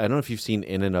is, I don't know if you've seen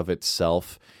In and of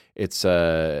Itself. It's I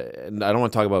don't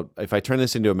want to talk about, if I turn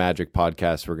this into a magic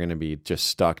podcast, we're going to be just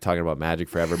stuck talking about magic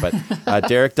forever. But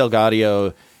Derek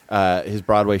Delgadio, his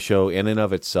Broadway show In and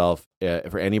of Itself,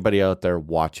 for anybody out there,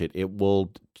 watch it. It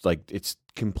will, like, it's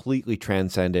completely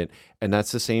transcendent. And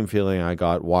that's the same feeling I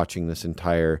got watching this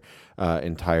entire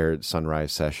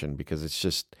Sunrise session, because it's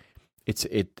just,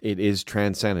 it is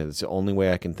transcendent. It's the only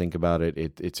way I can think about it.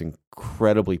 It's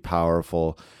incredibly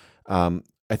powerful. I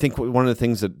think one of the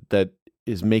things that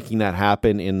is making that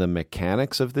happen in the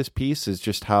mechanics of this piece is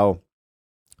just how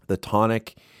the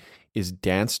tonic is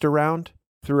danced around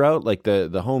throughout, like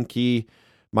the home key,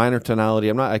 minor tonality.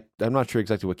 I'm not sure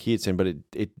exactly what key it's in, but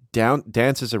it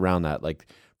dances around that. Like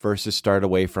verses start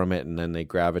away from it, and then they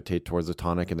gravitate towards the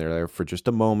tonic, and they're there for just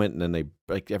a moment, and then they,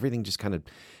 like, everything just kind of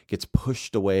gets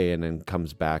pushed away and then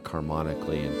comes back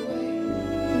harmonically. And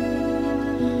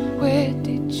where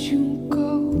did you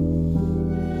go?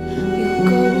 You're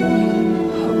going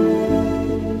home.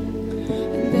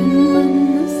 And then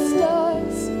when the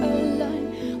stars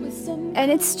align with some... And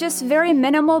it's just very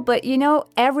minimal, but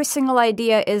every single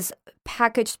idea is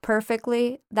packaged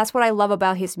perfectly. That's what I love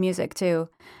about his music too.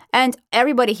 And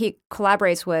everybody he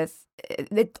collaborates with,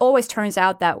 it always turns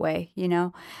out that way,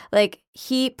 Like,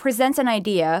 he presents an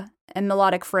idea, a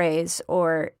melodic phrase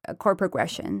or a chord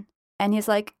progression, and he's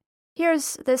like,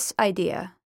 here's this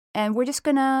idea, and we're just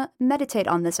gonna meditate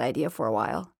on this idea for a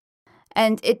while.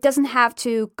 And it doesn't have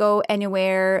to go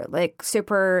anywhere like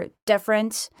super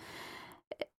different.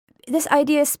 This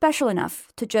idea is special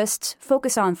enough to just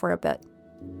focus on for a bit.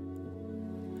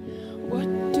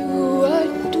 What do I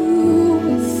do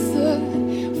with the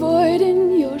void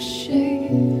in your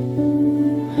shade?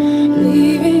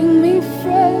 Leaving me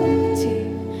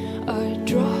frailty, I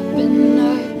drop and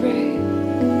I break.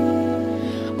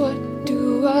 What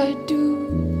do I do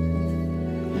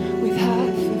with half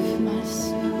of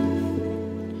myself?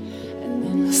 And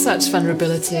then Such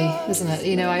vulnerability, isn't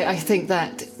it? I think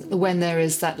that when there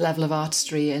is that level of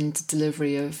artistry and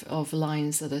delivery of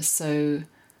lines that are so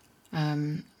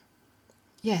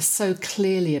so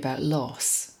clearly about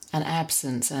loss and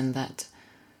absence, and that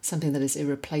something that is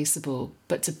irreplaceable,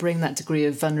 but to bring that degree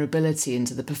of vulnerability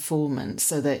into the performance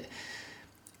so that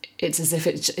it's as if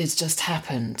it's just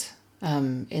happened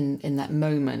in that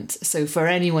moment. So for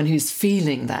anyone who's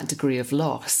feeling that degree of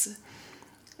loss,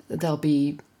 they'll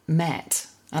be met.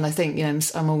 And I think,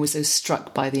 I'm always so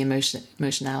struck by the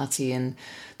emotionality and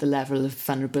the level of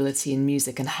vulnerability in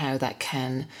music, and how that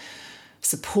can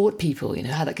support people,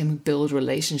 how that can build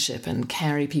relationship and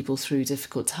carry people through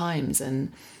difficult times.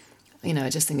 And, I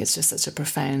just think it's just such a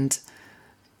profound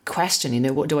question,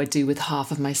 what do I do with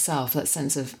half of myself? That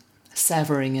sense of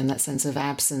severing and that sense of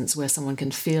absence, where someone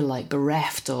can feel like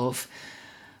bereft of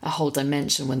a whole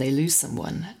dimension when they lose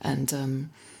someone. And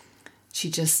she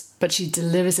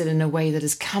delivers it in a way that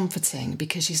is comforting,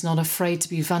 because she's not afraid to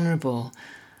be vulnerable.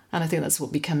 And I think that's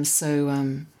what becomes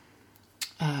so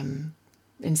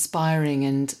inspiring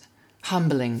and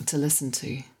humbling to listen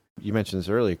to. you mentioned this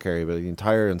earlier, Carrie, but the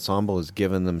entire ensemble has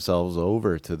given themselves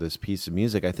over to this piece of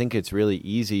music. I think it's really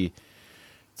easy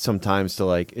sometimes to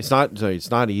it's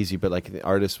not easy, but like the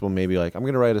artist will maybe I'm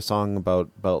going to write a song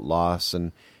about loss,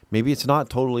 and maybe it's not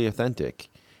totally authentic.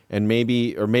 And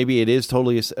maybe it is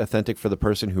totally authentic for the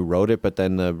person who wrote it, but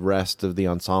then the rest of the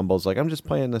ensemble's I'm just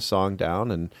playing this song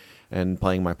down and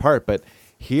playing my part. But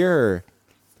here,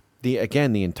 the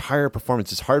entire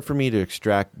performance, it's hard for me to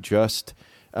extract just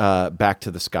Back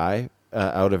to the Sky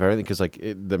out of everything, because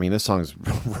this song is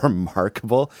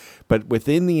remarkable. But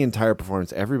within the entire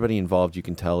performance, everybody involved, you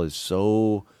can tell, is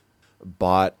so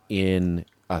bought in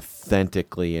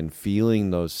authentically and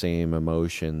feeling those same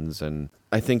emotions. And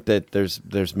I think that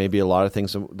there's maybe a lot of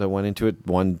things that went into it.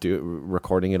 One,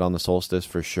 recording it on the solstice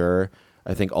for sure.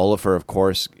 I think Olafur, of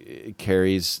course,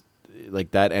 carries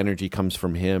that energy comes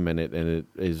from him, and it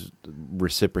is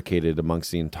reciprocated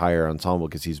amongst the entire ensemble,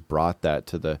 because he's brought that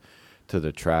to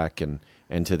the track and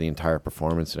to the entire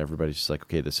performance, and everybody's just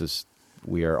okay,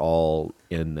 we are all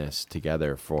in this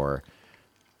together for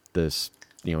this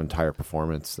entire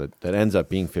performance that ends up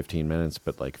being 15 minutes,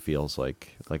 but feels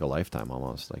like a lifetime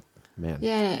almost. Man.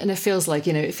 Yeah, and it feels like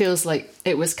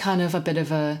it was kind of a bit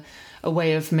of a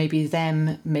way of maybe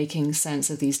them making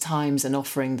sense of these times and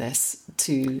offering this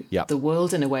to the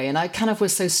world in a way. And I kind of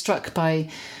was so struck by,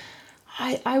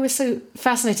 I was so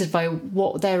fascinated by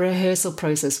what their rehearsal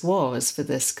process was for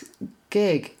this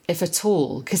gig, if at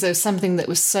all, because there was something that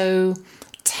was so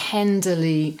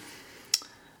tenderly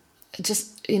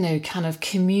just, kind of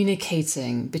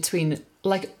communicating between,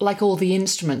 like all the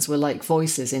instruments were like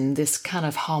voices in this kind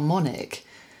of harmonic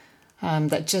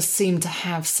that just seemed to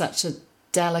have such a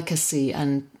delicacy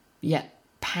and yet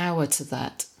power to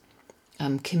that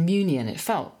communion. It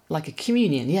felt like a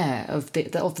communion, of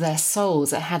their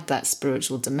souls. It had that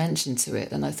spiritual dimension to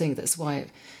it, and I think that's why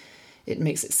it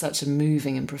makes it such a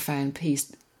moving and profound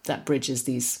piece that bridges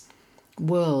these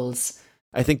worlds.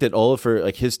 I think that Ólafur,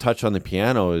 like his touch on the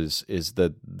piano is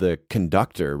the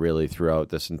conductor really throughout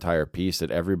this entire piece,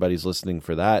 that everybody's listening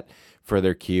for that, for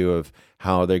their cue of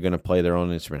how they're going to play their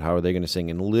own instrument, how are they going to sing,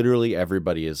 and literally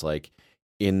everybody is like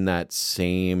in that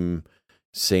same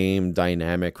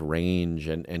dynamic range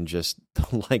and just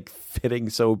like fitting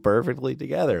so perfectly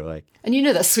together. Like, and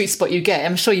that sweet spot you get,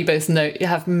 I'm sure you both know, you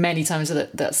have many times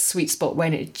that sweet spot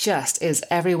when it just is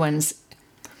everyone's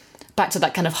back to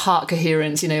that kind of heart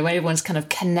coherence, when everyone's kind of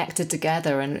connected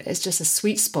together, and it's just a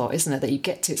sweet spot, isn't it, that you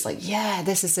get to? It's like, yeah,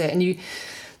 this is it, and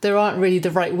there aren't really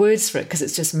the right words for it because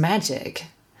it's just magic.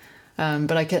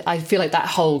 But I feel like that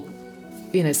whole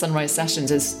Sunrise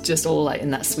Sessions is just all like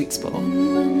in that sweet spot.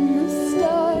 When the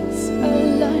stars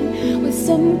align with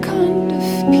some kind of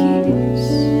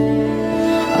peace,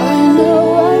 I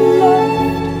know I'm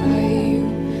loved by you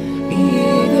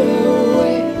either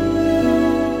way.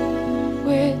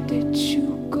 Where did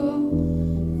you go?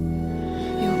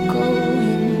 You're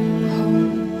going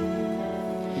home.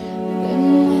 Then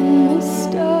when the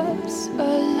stars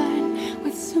align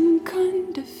with some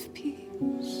kind of peace,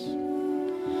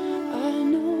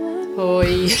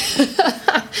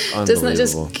 doesn't that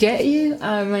just get you?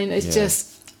 I mean, it's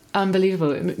just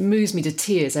unbelievable. It moves me to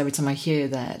tears every time I hear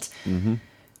that. Mm-hmm.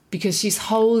 Because she's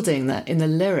holding that in the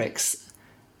lyrics,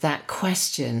 that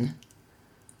question.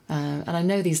 And I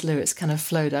know these lyrics kind of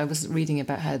flowed. I was reading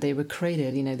about how they were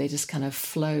created. They just kind of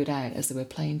flowed out as they were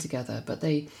playing together. But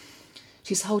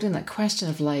she's holding that question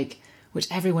of like, which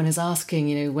everyone is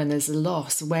asking, when there's a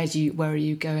loss, where are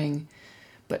you going?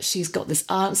 But she's got this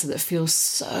answer that feels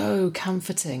so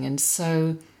comforting and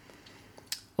so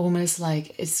almost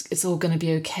like it's all going to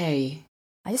be okay.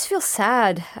 I just feel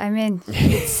sad. I mean,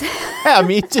 yeah,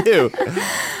 me too.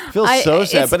 Feels so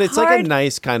sad, but it's hard. Like a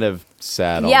nice kind of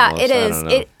sad. Yeah, almost. It is.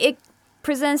 It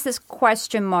presents this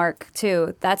question mark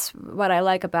too. That's what I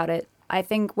like about it. I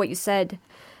think what you said,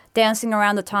 dancing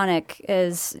around the tonic,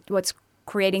 is what's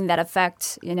creating that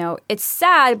effect. It's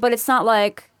sad, but it's not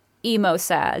like emo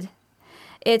sad.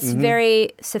 It's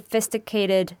very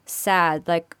sophisticated sad.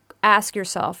 Like, ask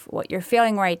yourself what you're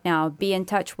feeling right now. Be in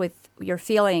touch with your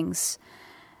feelings.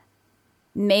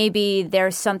 Maybe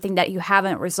there's something that you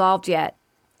haven't resolved yet.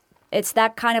 It's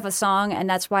that kind of a song, and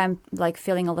that's why I'm like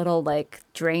feeling a little like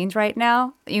drained right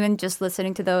now. Even just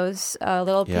listening to those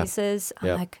little pieces,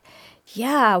 I'm like,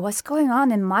 yeah, what's going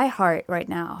on in my heart right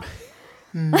now?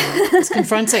 It's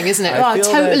confronting, isn't it?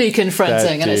 Totally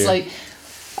confronting. And it's like,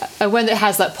 when it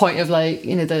has that point of like,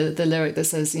 the lyric that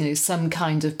says, some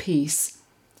kind of peace,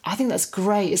 I think that's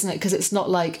great, isn't it? Because it's not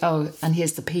like, oh, and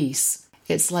here's the peace.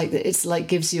 It's like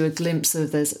gives you a glimpse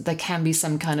of there can be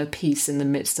some kind of peace in the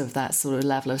midst of that sort of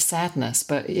level of sadness.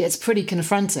 But it's pretty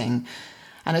confronting,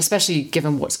 and especially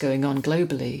given what's going on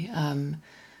globally.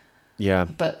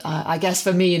 But I guess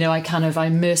for me, I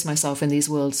immerse myself in these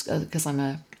worlds because I'm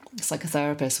a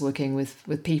psychotherapist working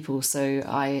with people, so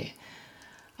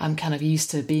I'm kind of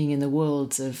used to being in the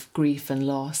worlds of grief and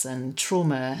loss and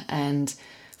trauma. And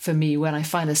for me, when I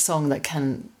find a song that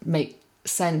can make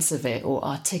sense of it or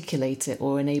articulate it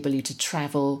or enable you to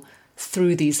travel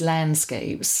through these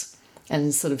landscapes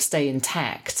and sort of stay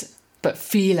intact but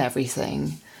feel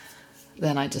everything,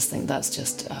 then I just think that's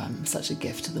just such a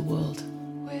gift to the world.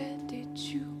 Where did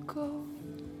you go?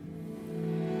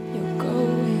 You're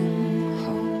going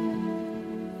home.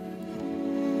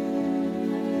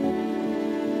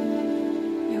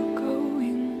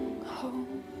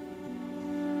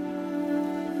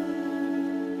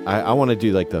 I want to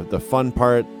do like the fun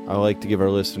part. I like to give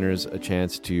our listeners a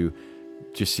chance to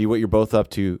just see what you're both up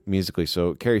to musically.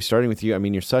 So, Carrie, starting with you, I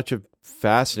mean, you're such a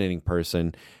fascinating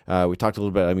person. We talked a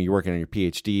little bit, I mean, you're working on your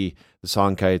PhD, the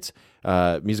Songkites,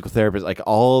 musical therapist, like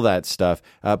all that stuff.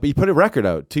 But you put a record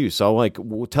out too. So like,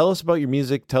 tell us about your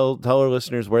music. Tell our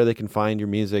listeners where they can find your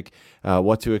music,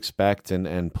 what to expect.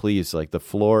 And please, like, the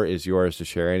floor is yours to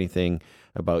share anything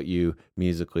about you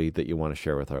musically that you want to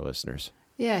share with our listeners.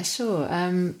 Yeah, sure.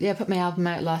 I put my album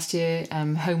out last year,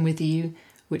 Home With You,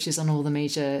 which is on all the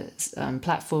major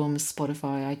platforms,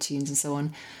 Spotify, iTunes, and so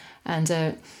on.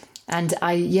 And And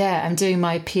I'm doing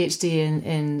my PhD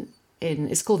in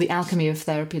it's called The Alchemy of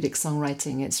Therapeutic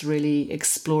Songwriting. It's really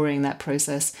exploring that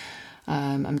process.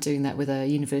 I'm doing that with a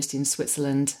university in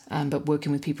Switzerland, but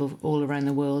working with people all around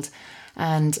the world.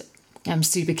 And I'm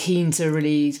super keen to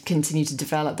really continue to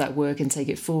develop that work and take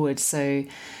it forward. So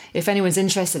if anyone's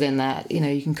interested in that,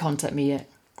 you can contact me at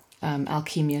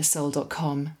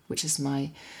alchemiasoul.com, which is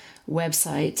my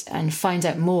website, and find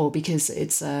out more, because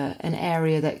it's an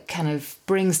area that kind of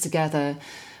brings together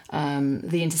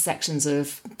the intersections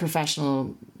of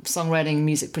professional songwriting,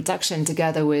 music production,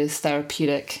 together with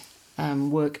therapeutic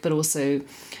work, but also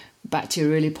back to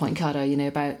your earlier point, Carter,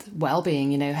 about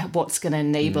well-being, what's going to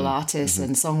enable artists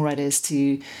and songwriters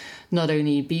to not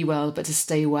only be well, but to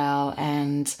stay well,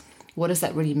 and what does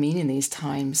that really mean in these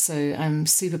times? So I'm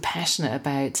super passionate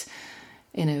about,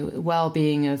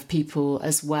 well-being of people,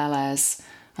 as well as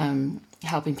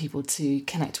helping people to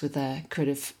connect with their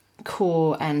creative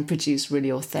core and produce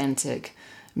really authentic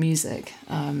music.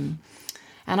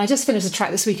 And I just finished a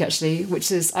track this week, actually, which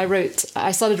is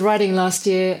I started writing last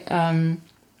year.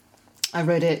 I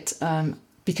wrote it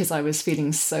because I was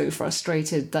feeling so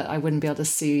frustrated that I wouldn't be able to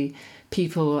see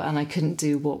people and I couldn't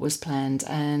do what was planned.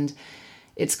 And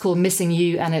it's called Missing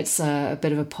You, and it's a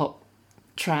bit of a pop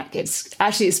track.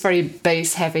 It's very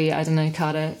bass heavy. I don't know,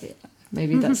 Carter,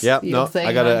 maybe that's your thing.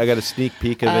 I got a sneak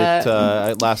peek of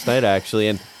it last night, actually,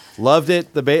 and loved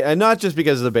it. The bass, and not just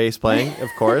because of the bass playing, of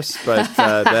course, but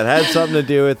that had something to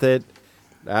do with it.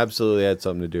 Absolutely had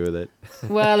something to do with it.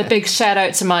 Well, a big shout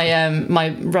out to my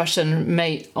my Russian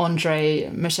mate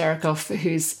Andrei Masharikov,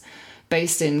 who's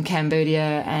based in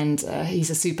Cambodia, and he's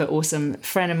a super awesome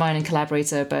friend of mine and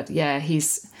collaborator. But yeah,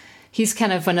 he's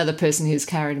kind of another person who's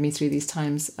carried me through these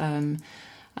times. I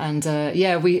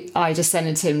just sent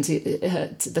it to him to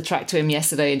the track to him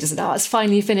yesterday, and just said, "Oh, it's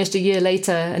finally finished a year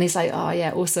later." And he's like, "Oh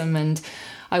yeah, awesome." And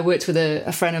I worked with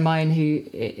a friend of mine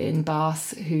in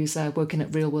Bath who's working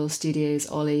at Real World Studios,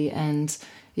 Ollie, and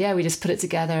yeah, we just put it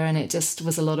together, and it just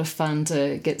was a lot of fun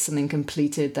to get something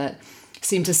completed that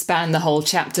seemed to span the whole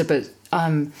chapter, but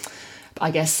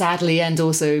I guess sadly and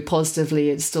also positively,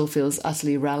 it still feels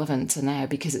utterly relevant to now,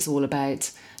 because it's all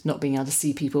about not being able to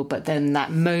see people, but then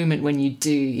that moment when you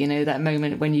do, that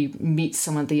moment when you meet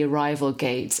someone at the arrival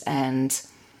gate, and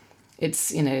it's,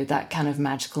 that kind of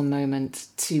magical moment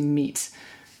to meet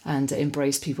and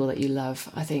embrace people that you love.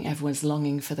 I think everyone's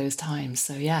longing for those times.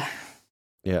 So yeah.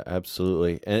 Yeah,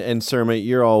 absolutely. And Surma,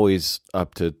 you're always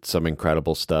up to some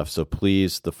incredible stuff. So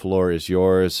please, the floor is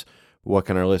yours. What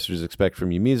can our listeners expect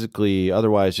from you musically?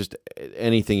 Otherwise, just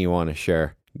anything you want to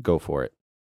share, go for it.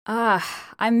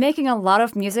 I'm making a lot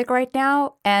of music right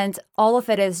now, and all of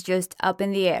it is just up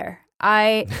in the air.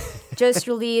 I just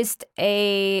released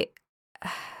a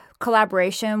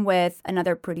collaboration with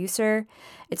another producer.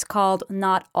 It's called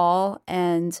Not All,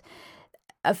 and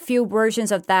a few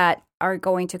versions of that are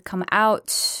going to come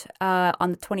out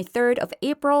on the 23rd of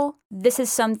April. This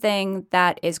is something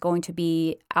that is going to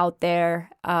be out there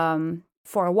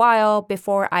for a while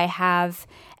before I have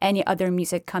any other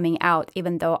music coming out,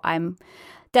 even though I'm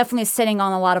definitely sitting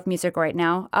on a lot of music right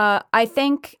now. I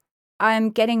think I'm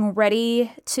getting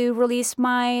ready to release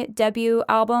my debut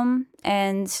album,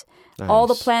 and all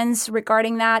the plans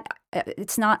regarding that,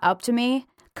 it's not up to me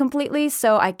completely,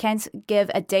 so I can't give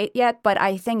a date yet, but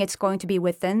I think it's going to be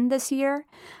within this year.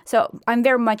 So I'm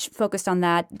very much focused on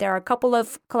that. There are a couple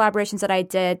of collaborations that I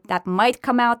did that might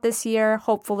come out this year,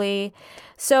 hopefully.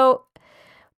 So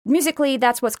musically,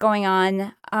 that's what's going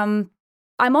on.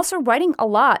 I'm also writing a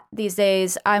lot these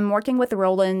days. I'm working with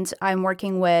Roland. I'm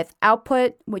working with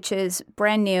Output, which is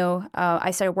brand new.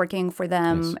 I started working for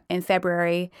them in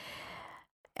February.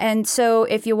 And so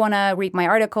if you want to read my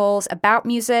articles about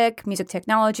music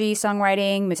technology,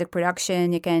 songwriting, music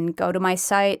production, you can go to my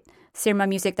site,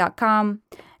 sirmamusic.com.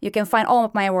 You can find all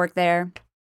of my work there.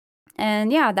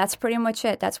 And yeah, that's pretty much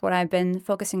it. That's what I've been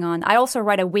focusing on. I also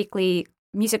write a weekly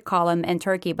music column in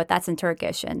Turkey, but that's in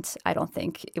Turkish, and I don't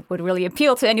think it would really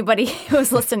appeal to anybody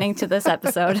who's listening to this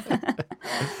episode.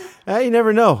 You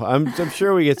never know. I'm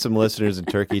sure we get some listeners in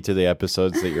Turkey to the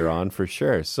episodes that you're on for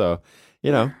sure. So,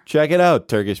 check it out,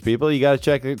 Turkish people. You got to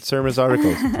check Surma's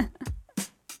articles.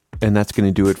 And that's going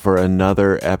to do it for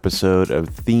another episode of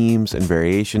Themes and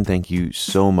Variation. Thank you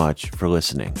so much for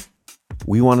listening.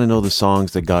 We want to know the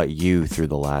songs that got you through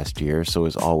the last year, so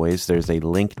as always, there's a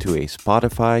link to a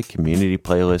Spotify community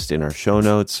playlist in our show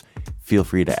notes. Feel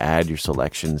free to add your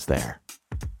selections there.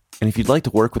 And if you'd like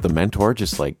to work with a mentor,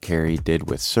 just like Carrie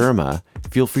did with Surma,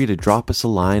 feel free to drop us a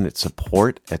line at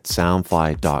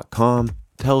support@soundfly.com.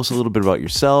 Tell us a little bit about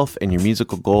yourself and your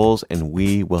musical goals, and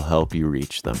we will help you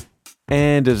reach them.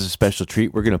 And as a special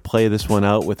treat, we're going to play this one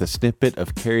out with a snippet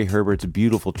of Carrie Herbert's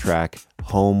beautiful track,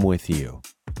 Home With You.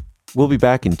 We'll be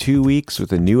back in 2 weeks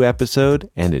with a new episode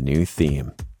and a new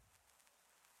theme.